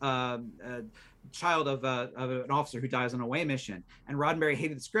 about child of an officer who dies on a away mission, and Roddenberry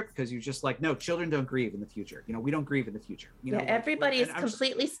hated the script because he was just like, no, children don't grieve in the future. You know, we don't grieve in the future. You know, everybody is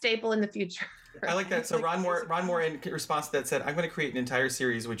completely stable in the future. I like that. So Ron Moore in response to that said, I'm going to create an entire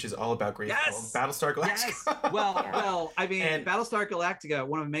series which is all about grief. Yes! Battlestar Galactica. Yes. Well, I mean, Battlestar Galactica,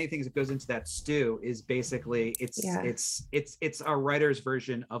 one of the many things that goes into that stew is basically it's a writer's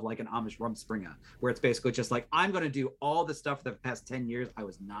version of like an Amish Rumspringa, where it's basically just like, I'm going to do all the stuff that the past 10 years I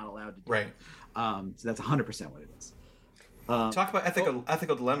was not allowed to do. Right. So that's 100% what it is. Talk about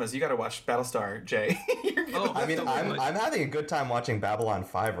ethical dilemmas. You got to watch Battlestar, Jay. I mean, I'm having a good time watching Babylon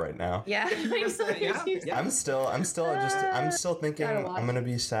 5 right now. Yeah. I'm still thinking I'm gonna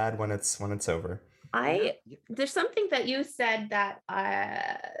be sad when it's over. There's something that you said that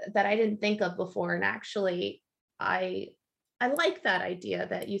I didn't think of before, and actually I like that idea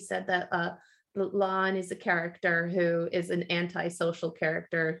that you said that Lon is a character who is an antisocial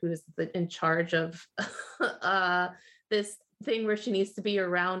character who's in charge of this thing where she needs to be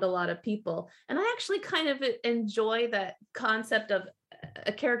around a lot of people. And I actually kind of enjoy that concept of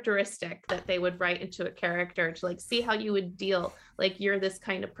a characteristic that they would write into a character to like see how you would deal, like you're this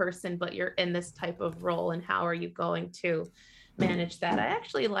kind of person, but you're in this type of role, and how are you going to manage that. I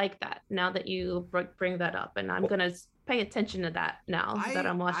actually like that now that you bring that up, and I'm gonna pay attention to that now that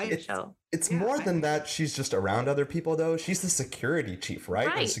I'm watching the show. It's more than that. She's just around other people, though. She's the security chief, right?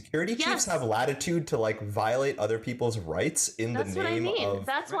 And security chiefs have latitude to like violate other people's rights in the name of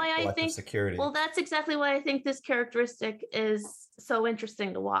that's why I think security. Well, that's exactly why I think this characteristic is so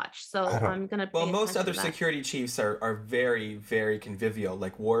interesting to watch. So I'm gonna. Well, most other security chiefs are very, very convivial,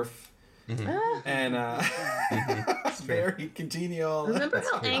 like Worf. And very congenial. Remember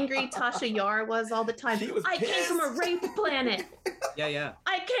how angry Tasha Yar was all the time? I came from a rape planet. Yeah.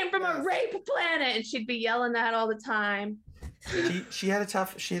 I came from a rape planet, and she'd be yelling that all the time. She had a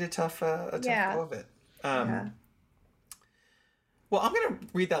tough go of it. Well, I'm gonna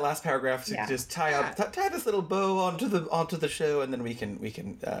read that last paragraph to just tie this little bow onto the show, and then we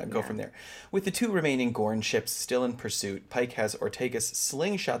can go from there. With the 2 remaining Gorn ships still in pursuit, Pike has Ortegas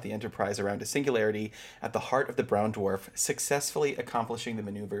slingshot the Enterprise around a singularity at the heart of the brown dwarf, successfully accomplishing the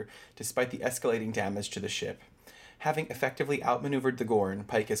maneuver despite the escalating damage to the ship. Having effectively outmaneuvered the Gorn,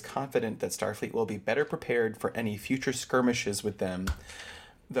 Pike is confident that Starfleet will be better prepared for any future skirmishes with them,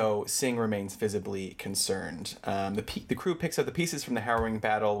 though Singh remains visibly concerned. The crew picks up the pieces from the harrowing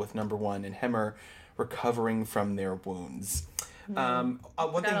battle with Number 1 and Hemmer recovering from their wounds. One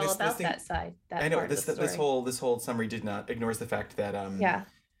thing this whole summary did not ignores the fact that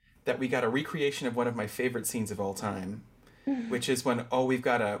that we got a recreation of one of my favorite scenes of all time, which is when we've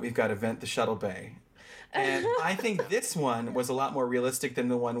got to vent the shuttle bay. And I think this one was a lot more realistic than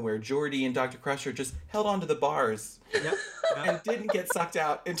the one where Geordi and Dr. Crusher just held onto the bars and didn't get sucked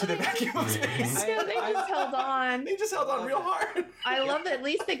out into the vacuum of space. Yeah, they just held on. They just held on real hard. I love that at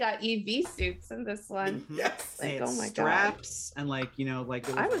least they got EV suits in this one. Yes. Like, oh my straps and like it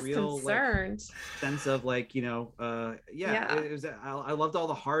was I was real concerned. Sense of like it was. I loved all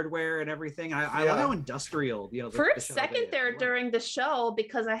the hardware and everything. I love how industrial for a second there during the show,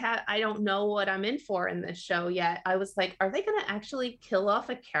 because I don't know what I'm in for in this show yet. I was like, are they going to actually kill off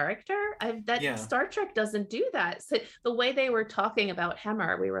a character? Star Trek doesn't do that. So the way they were talking about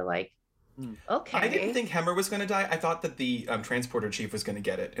Hemmer, we were like, okay. I didn't think Hemmer was going to die. I thought that the transporter chief was going to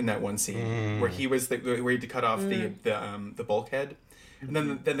get it in that one scene where he was where he had to cut off the bulkhead, and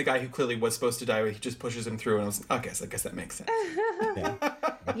then the guy who clearly was supposed to die, he just pushes him through, and I was I guess that makes sense.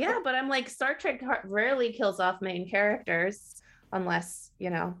 Yeah, but I'm like, Star Trek rarely kills off main characters unless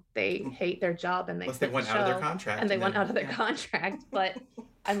they hate their job and they went out of their contract, and they went out of their contract. But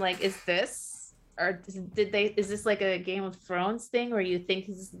I'm like, is this like a Game of Thrones thing where you think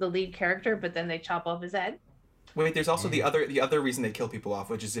he's the lead character, but then they chop off his head? Wait, there's also the other reason they kill people off,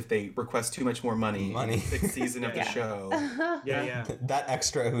 which is if they request too much more money. In the 6th season of the show. Yeah. That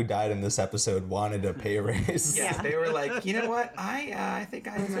extra who died in this episode wanted a pay raise. Yeah, they were like, you know what? I think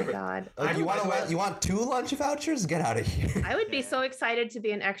I deserve it. God. You want 2 lunch vouchers? Get out of here. I would be so excited to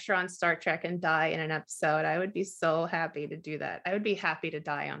be an extra on Star Trek and die in an episode. I would be so happy to do that. I would be happy to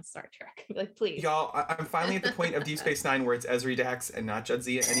die on Star Trek. Like, please. Y'all, I'm finally at the point of Deep Space Nine where it's Ezri Dax and not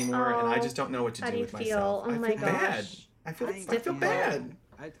Jadzia anymore, and I just don't know what to do with myself. Oh my bad. I feel bad.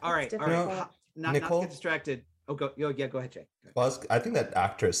 All right. Not to get distracted. Oh, go ahead, Jay. Well, I think that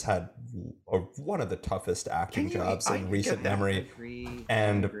actress had one of the toughest acting jobs in recent memory. I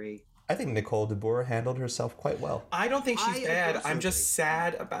agree. I think Nicole DeBoer handled herself quite well. I don't think she's bad. I'm just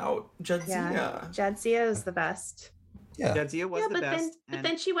sad about Jadzia. Yeah. Jadzia is the best. Yeah, Jadzia was the best. But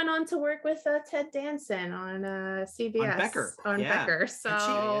then she went on to work with Ted Danson on CBS. On Becker.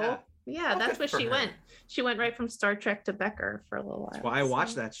 So that's where she went. She went right from Star Trek to Becker for a little while. That's why I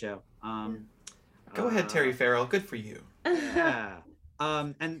watched that show. Go ahead, Terry Farrell. Good for you. Yeah.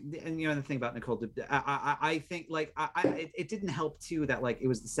 And the thing about Nicole, I think it didn't help too that it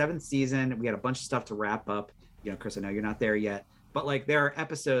was the 7th season. We had a bunch of stuff to wrap up. Chris, I know you're not there yet, but there are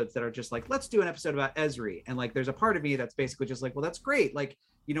episodes that are just let's do an episode about Ezri, and there's a part of me that's basically just well, that's great. I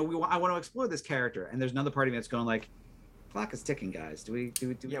want to explore this character, and there's another part of me that's going clock is ticking, guys. Do we?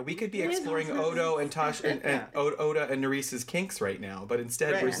 Yeah, we could be exploring Odo and Tosh and Oda and Nerese's kinks right now, but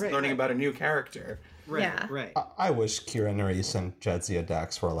instead we're learning about a new character. Right. I wish Kira Nerys and Jadzia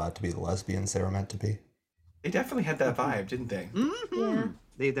Dax were allowed to be the lesbians they were meant to be. They definitely had that vibe, didn't they? Mm-hmm. Yeah,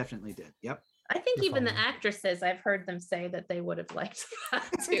 they definitely did. Yep. I think even the actresses, I've heard them say that they would have liked that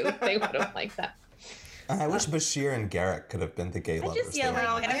too. They would have liked that. I wish Bashir and Garrett could have been the gay I lovers. just, yeah, they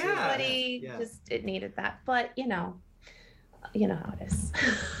were. like everybody Yeah. just, it needed that. But, you know how it is.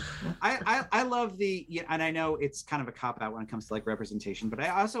 I love and I know it's kind of a cop out when it comes to like representation, but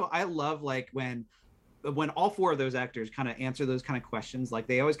I love like when all four of those actors kind of answer those kind of questions, like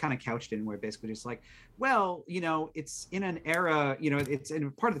they always kind of couched in where basically just like, well, it's in an era, it's in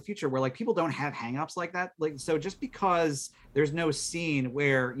a part of the future where like people don't have hangups like that. Like, so just because there's no scene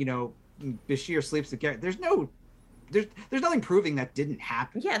where, Bashir sleeps with Garrett, there's nothing proving that didn't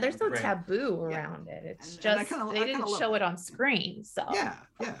happen. Yeah, there's no Right. taboo around it. It's And I just, kinda- they I kinda didn't love show that. it on screen. So Yeah.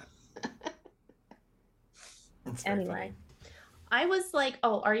 That's very anyway. funny. I was like,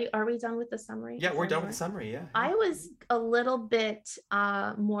 are we done with the summary? Yeah, Is we're there done more? with the summary. Yeah. I was a little bit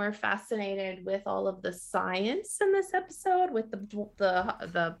more fascinated with all of the science in this episode, with the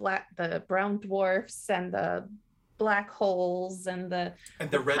brown dwarfs and the black holes and the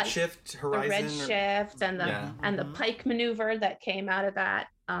redshift horizon. the redshift and the Yeah. and the pike maneuver that came out of that.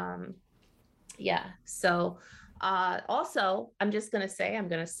 So also, I'm just going to say, I'm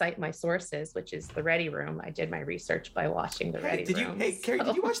going to cite my sources, which is the Ready Room. I did my research by watching the Ready Room. Carrie,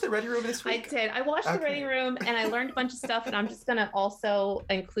 did you watch the Ready Room this I week? did. I watched the Ready Room and I learned a bunch of stuff, and I'm just going to also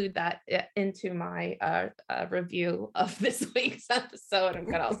include that into my review of this week's episode. I'm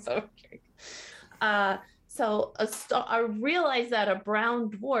going to also so I realized that a brown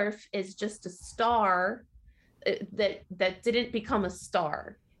dwarf is just a star that didn't become a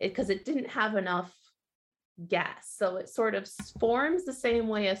star because it didn't have enough gas. So it sort of forms the same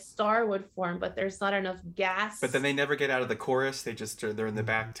way a star would form, but there's not enough gas. But then they never get out of the chorus. They're in the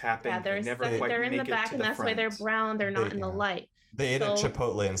back tapping. Yeah, they're in the back, and that's why they're brown. They're not in the light. They ate at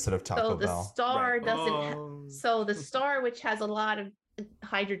Chipotle instead of Taco Bell. So the star Right. doesn't. So the star, which has a lot of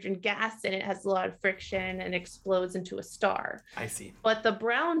hydrogen gas in it, has a lot of friction and explodes into a star. I see. But the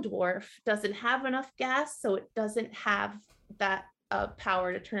brown dwarf doesn't have enough gas, so it doesn't have that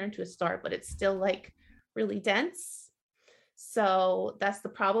power to turn into a star, but it's still like really dense. So that's the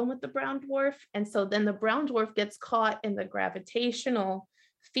problem with the brown dwarf. And so then the brown dwarf gets caught in the gravitational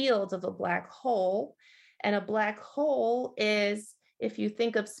field of a black hole. And a black hole is, if you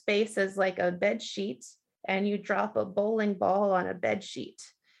think of space as like a bed sheet, and you drop a bowling ball on a bed sheet,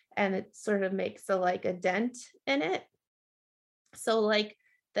 and it sort of makes a dent in it. So like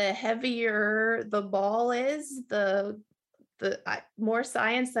the heavier the ball is, the more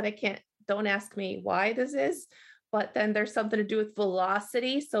science that don't ask me why this is, but then there's something to do with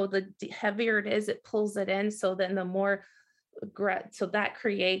velocity. So the heavier it is, it pulls it in. So then the more, so that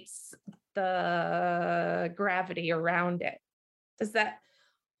creates the gravity around it.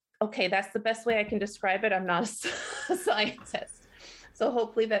 Okay, that's the best way I can describe it. I'm not a scientist. So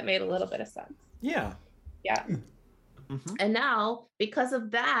hopefully that made a little bit of sense. Yeah. Yeah. Mm-hmm. And now, because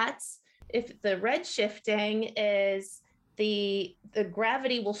of that, if the red shifting is the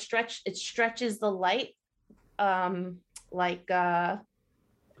gravity will stretch, it stretches the light like a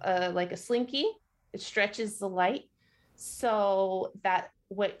slinky. It stretches the light so that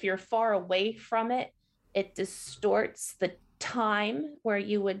if you're far away from it, it distorts the time where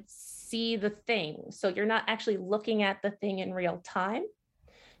you would see the thing. So you're not actually looking at the thing in real time.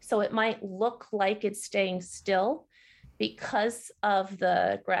 So it might look like it's staying still because of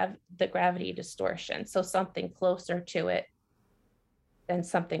the gravity distortion. So something closer to it than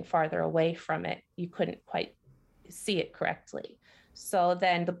something farther away from it, you couldn't quite see it correctly. So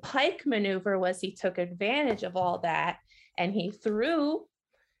then the pike maneuver was he took advantage of all that, and he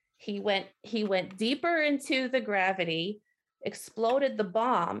went deeper into the gravity, exploded the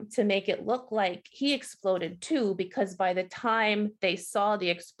bomb to make it look like he exploded too, because by the time they saw the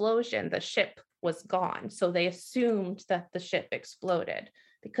explosion, the ship was gone. So they assumed that the ship exploded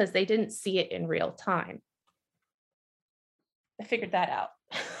because they didn't see it in real time. I figured that out.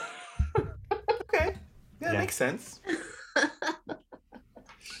 Okay. Yeah, that makes sense.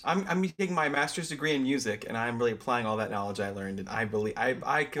 I'm taking my master's degree in music, and I'm really applying all that knowledge I learned, and I believe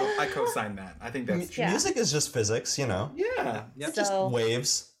I co-sign that. I think that's true. Music is just physics, Yeah. Yep. just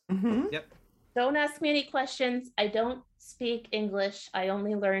waves. Mm-hmm. Yep. Don't ask me any questions. I don't speak English. I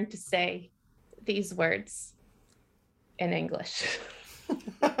only learned to say these words in English.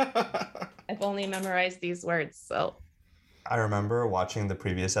 I've only memorized these words, so. I remember watching the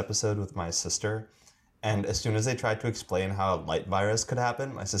previous episode with my sister, and as soon as they tried to explain how a light virus could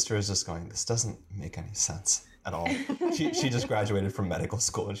happen, my sister was just going, this doesn't make any sense at all. She just graduated from medical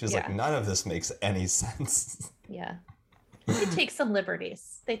school, and she's like, none of this makes any sense. Yeah. They take some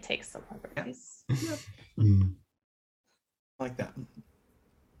liberties. Yep. Like that.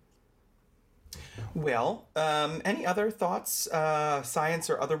 Well, any other thoughts, science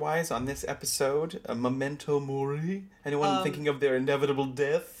or otherwise, on this episode? Memento Mori? Anyone thinking of their inevitable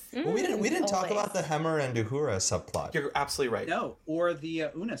death? Well, we didn't talk Always. about the Hemmer and Uhura subplot. You're absolutely right. No, or the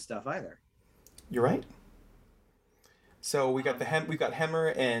Una stuff either. You're right. So we got we got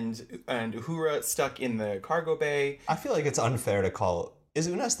Hemmer and Uhura stuck in the cargo bay. I feel like it's unfair to call. Is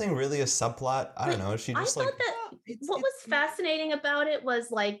Una's thing really a subplot? I don't know. She I just thought like. that what was fascinating about it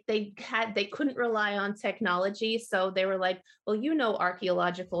was like they couldn't rely on technology, so they were like, well,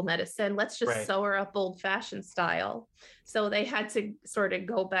 archaeological medicine, let's just Right. sew her up old fashioned style. So they had to sort of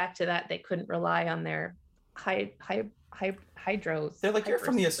go back to that. They couldn't rely on their hydros. They're like, you're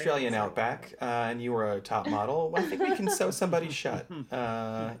from the hyperspace. Australian outback, and you were a top model. Well, I think we can sew somebody shut.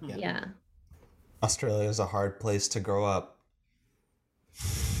 Yeah. Yeah. Australia is a hard place to grow up.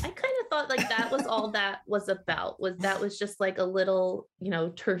 I kind of thought like that was all that was about, was just like a little,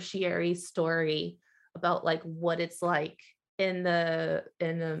 tertiary story about like what it's like in the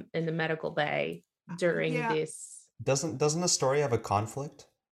medical bay during Yeah. this. Doesn't the story have a conflict?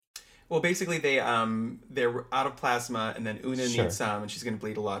 Well, basically, they're out of plasma, and then Una Sure. needs some, and she's going to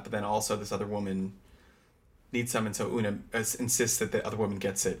bleed a lot. But then also this other woman needs some, and so Una insists that the other woman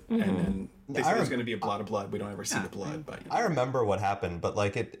gets it, and then they say there's going to be a lot of blood. We don't ever see the blood, but I remember what happened, but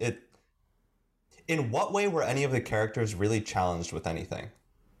like it. In what way were any of the characters really challenged with anything?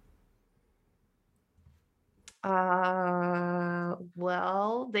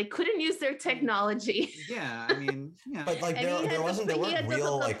 Well, they couldn't use their technology. Yeah, I mean, yeah. But like And he there had weren't to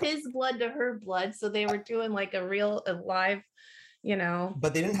real hook up like. his blood to her blood, so they were doing like a live,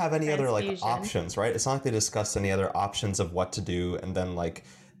 But they didn't have any other like transfusion. options, right? It's not like they discussed any other options of what to do, and then like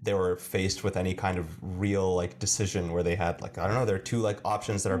they were faced with any kind of real like decision where they had like, I don't know, there are two like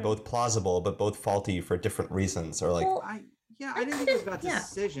options that are both plausible but both faulty for different reasons, or like Well, I didn't think it was about Yeah.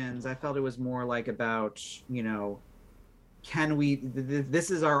 decisions. I felt it was more like about, can we? This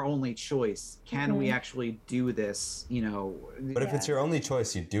is our only choice. Can we actually do this? but if it's your only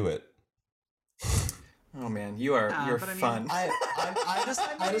choice, you do it. oh man, you're but I mean, fun.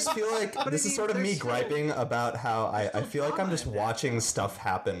 I just feel like But I this is mean, sort of me there's still- griping about how I still feel like I'm drama just in that. watching stuff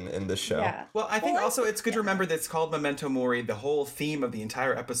happen in this show. yeah. Well, I think Well, also it's good to remember that it's called Memento Mori. The whole theme of the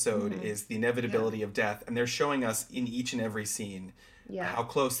entire episode is the inevitability of death, and they're showing us in each and every scene Yeah. how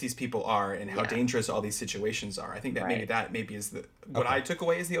close these people are and how Yeah. dangerous all these situations are. I think that Right. maybe is what Okay. I took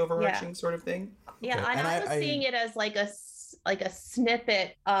away as the overarching sort of thing. Yeah, Okay, and and I was I- seeing it as like a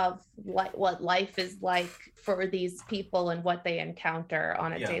snippet of what life is like for these people and what they encounter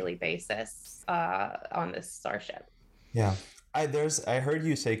on a Yeah. daily basis on this starship. Yeah. I heard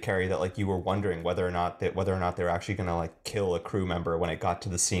you say, Carrie, that like you were wondering whether or not they're actually gonna like kill a crew member when it got to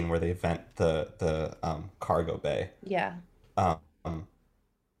the scene where they vent the cargo bay. Yeah.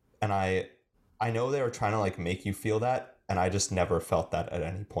 And I know they were trying to like make you feel that, and I just never felt that at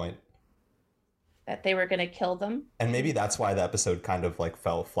any point. That they were going to kill them. And maybe that's why the episode kind of like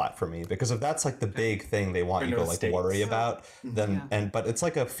fell flat for me, because if that's like the big thing they want Or you no to like stakes. worry about, then Yeah. but it's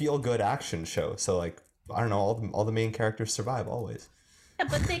like a feel good action show, so like I don't know, all the main characters survive always. Yeah,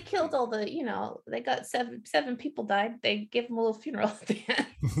 but they killed all the, they got seven people died. They give them a little funeral at the end.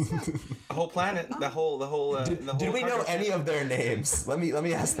 The whole planet, the whole. Did we know cargo any ship. of their names? Let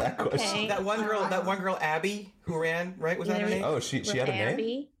me ask that question. Okay. That one girl, Abby, who ran, right? Was that her There name? Oh, she had a name?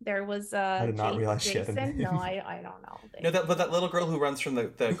 Abby. There was did not realize she had a Jason. name. No, I don't know. No, that little girl who runs from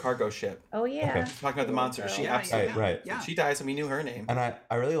the cargo ship. Oh yeah. Okay. Talking about the monster, she Yeah, absolutely. Right. Yeah. She dies, and we knew her name. And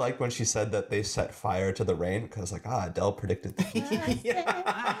I really liked when she said that they set fire to the rain, because like Adele predicted the future.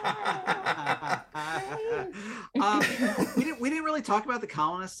 We didn't really talk about the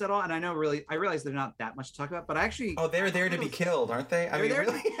colonists at all, and I realize they're not that much to talk about, but I appreciate. Oh, they're there to be killed, aren't they? I They're mean, there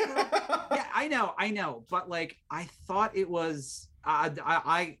to really? be killed. Yeah, I know, but like I thought it was.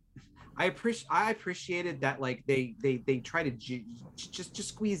 I appreciated that like they try to just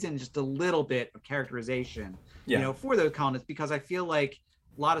squeeze in just a little bit of characterization, Yeah. for the colonists, because I feel like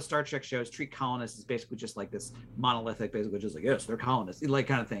a lot of Star Trek shows treat colonists as basically just like this monolithic, basically just like, yes, they're colonists, like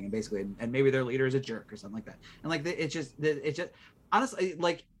kind of thing, and basically, and maybe their leader is a jerk or something like that, and like it's just honestly,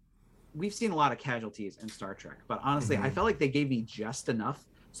 like we've seen a lot of casualties in Star Trek, but honestly, I felt like they gave me just enough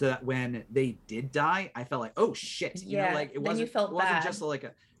so that when they did die, I felt like, oh shit, Yeah, like then you felt it wasn't bad. just like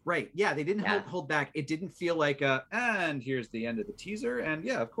a right, yeah, they didn't Yeah. hold back. It didn't feel like and here's the end of the teaser, and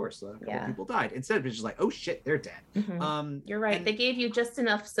yeah, of course, a couple Yeah. people died. Instead, it was just like, oh shit, they're dead. Mhm. You're right. and- They gave you just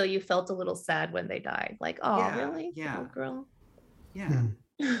enough so you felt a little sad when they died. Like, oh, Yeah, really? yeah. Oh, girl. Yeah.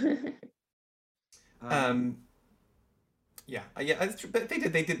 Yeah, but they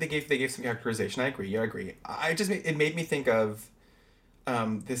gave some characterization. I agree. I just it made me think of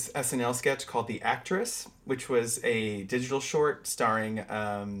this SNL sketch called The Actress, which was a digital short starring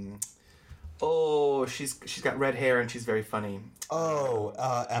she's got red hair and she's very funny.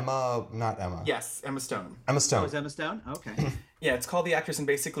 Emma, not Emma. Yes, Emma Stone. Emma Stone. Oh, is Emma Stone? Okay. Yeah, it's called The Actress, and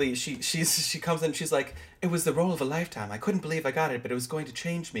basically she comes in and she's like, it was the role of a lifetime. I couldn't believe I got it, but it was going to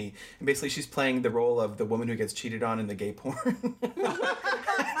change me. And basically she's playing the role of the woman who gets cheated on in the gay porn.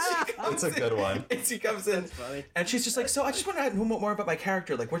 That's a good one. And she comes in and she's just like, so I just want to know more about my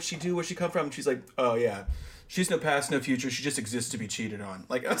character. Like, what'd she do? Where'd she come from? And she's like, oh yeah, she's no past, no future. She just exists to be cheated on.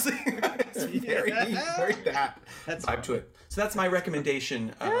 Like, I was like, it's very that That's vibe to it. So that's my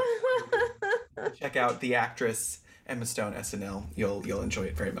recommendation. Check out The Actress, Emma Stone, SNL. You'll enjoy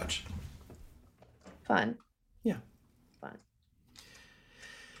it very much. Fun. Yeah. Fun.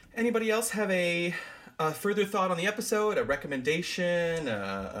 Anybody else have a further thought on the episode? A recommendation?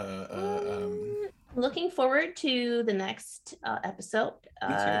 Looking forward to the next episode.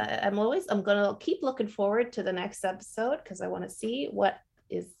 I'm gonna keep looking forward to the next episode because I want to see what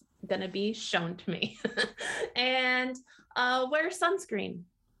is gonna be shown to me. And wear sunscreen.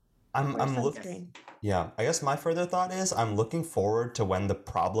 I'm looking. Yeah, I guess my further thought is I'm looking forward to when the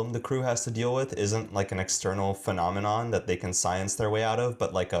problem the crew has to deal with isn't like an external phenomenon that they can science their way out of,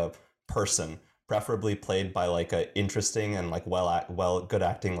 but like a person, preferably played by like a interesting and like good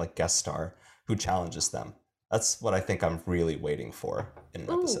acting like guest star who challenges them. That's what I think I'm really waiting for in an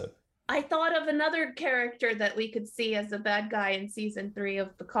episode. I thought of another character that we could see as a bad guy in season 3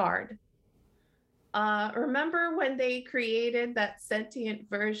 of Picard. Remember when they created that sentient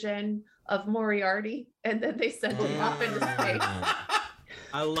version of Moriarty and then they sent him off into space?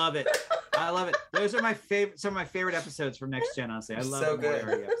 I love it. Those are some of my favorite episodes from Next Gen, honestly. I love So the good.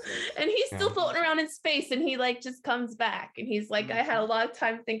 Moriarty episodes. And he's still floating around in space and he like just comes back and he's like, I had a lot of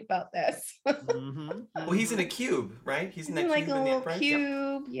time to think about this. Mm-hmm. Well, he's in a cube, right? He's in that like cube a in the little Enterprise.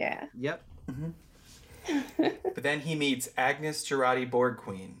 cube, yeah. Yep. But then he meets Agnes Girardi, Borg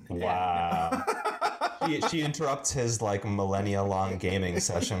Queen. Wow. she interrupts his like millennia-long gaming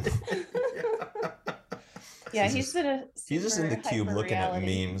session. Yeah, he's just in the cube looking at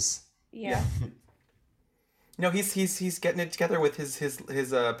memes. Yeah. No, he's getting it together with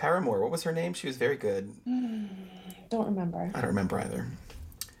his paramour. What was her name? She was very good. Don't remember. I don't remember either.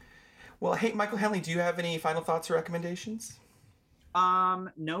 Well, hey, Michael Henley, do you have any final thoughts or recommendations?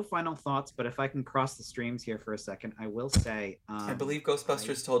 No final thoughts, but if I can cross the streams here for a second, I will say I believe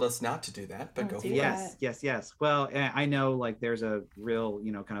Ghostbusters told us not to do that, but go for it. Yes. Well, I know like there's a real,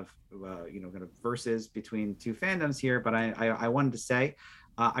 kind of versus between two fandoms here, but I wanted to say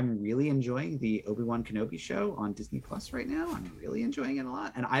I'm really enjoying the Obi-Wan Kenobi show on Disney Plus right now. I'm really enjoying it a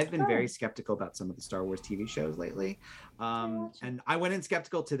lot, and I've been very skeptical about some of the Star Wars TV shows lately. And I went in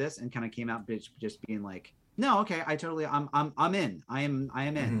skeptical to this and kind of came out just being like, no, okay, I'm in. I am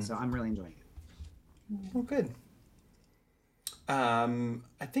in. Mm-hmm. So I'm really enjoying it. Oh, good. I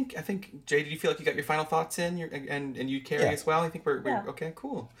think Jay, did you feel like you got your final thoughts in? And you, Carrie, as well? I think we're okay.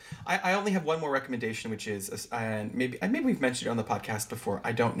 Cool. I only have one more recommendation, which is and maybe we've mentioned it on the podcast before.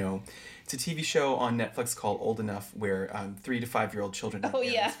 I don't know. It's a TV show on Netflix called Old Enough, where 3 to 5 year old children have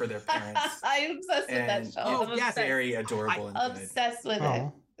parents for their parents. I'm obsessed with that show. Oh, yes, very adorable. I'm obsessed with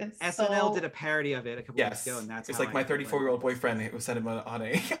it. It's SNL did a parody of it a couple weeks ago, and that's it's like my 34-year-old boyfriend who sent him on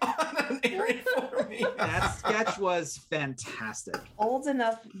an errand for me. That sketch was fantastic. Old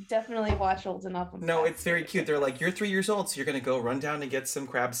Enough, definitely watch Old Enough. No, it's very cute. They're like, you're 3 years old, so you're gonna go run down and get some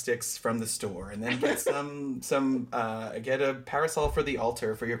crab sticks from the store, and then get get a parasol for the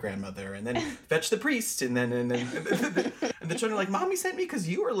altar for your grandmother, and then fetch the priest, and then and the children are like, Mommy sent me because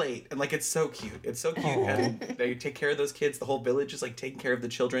you were late, and like it's so cute. It's so cute, and they take care of those kids. The whole village is like taking care of the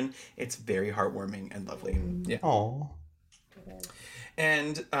children. It's very heartwarming and lovely. Yeah. Aww.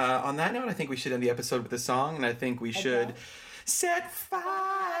 And on that note, I think we should end the episode with a song, and I think we should set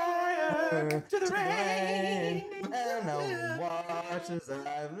fire to the rain. And I'll watch as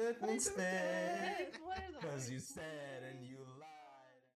I look and stay. 'Cause you said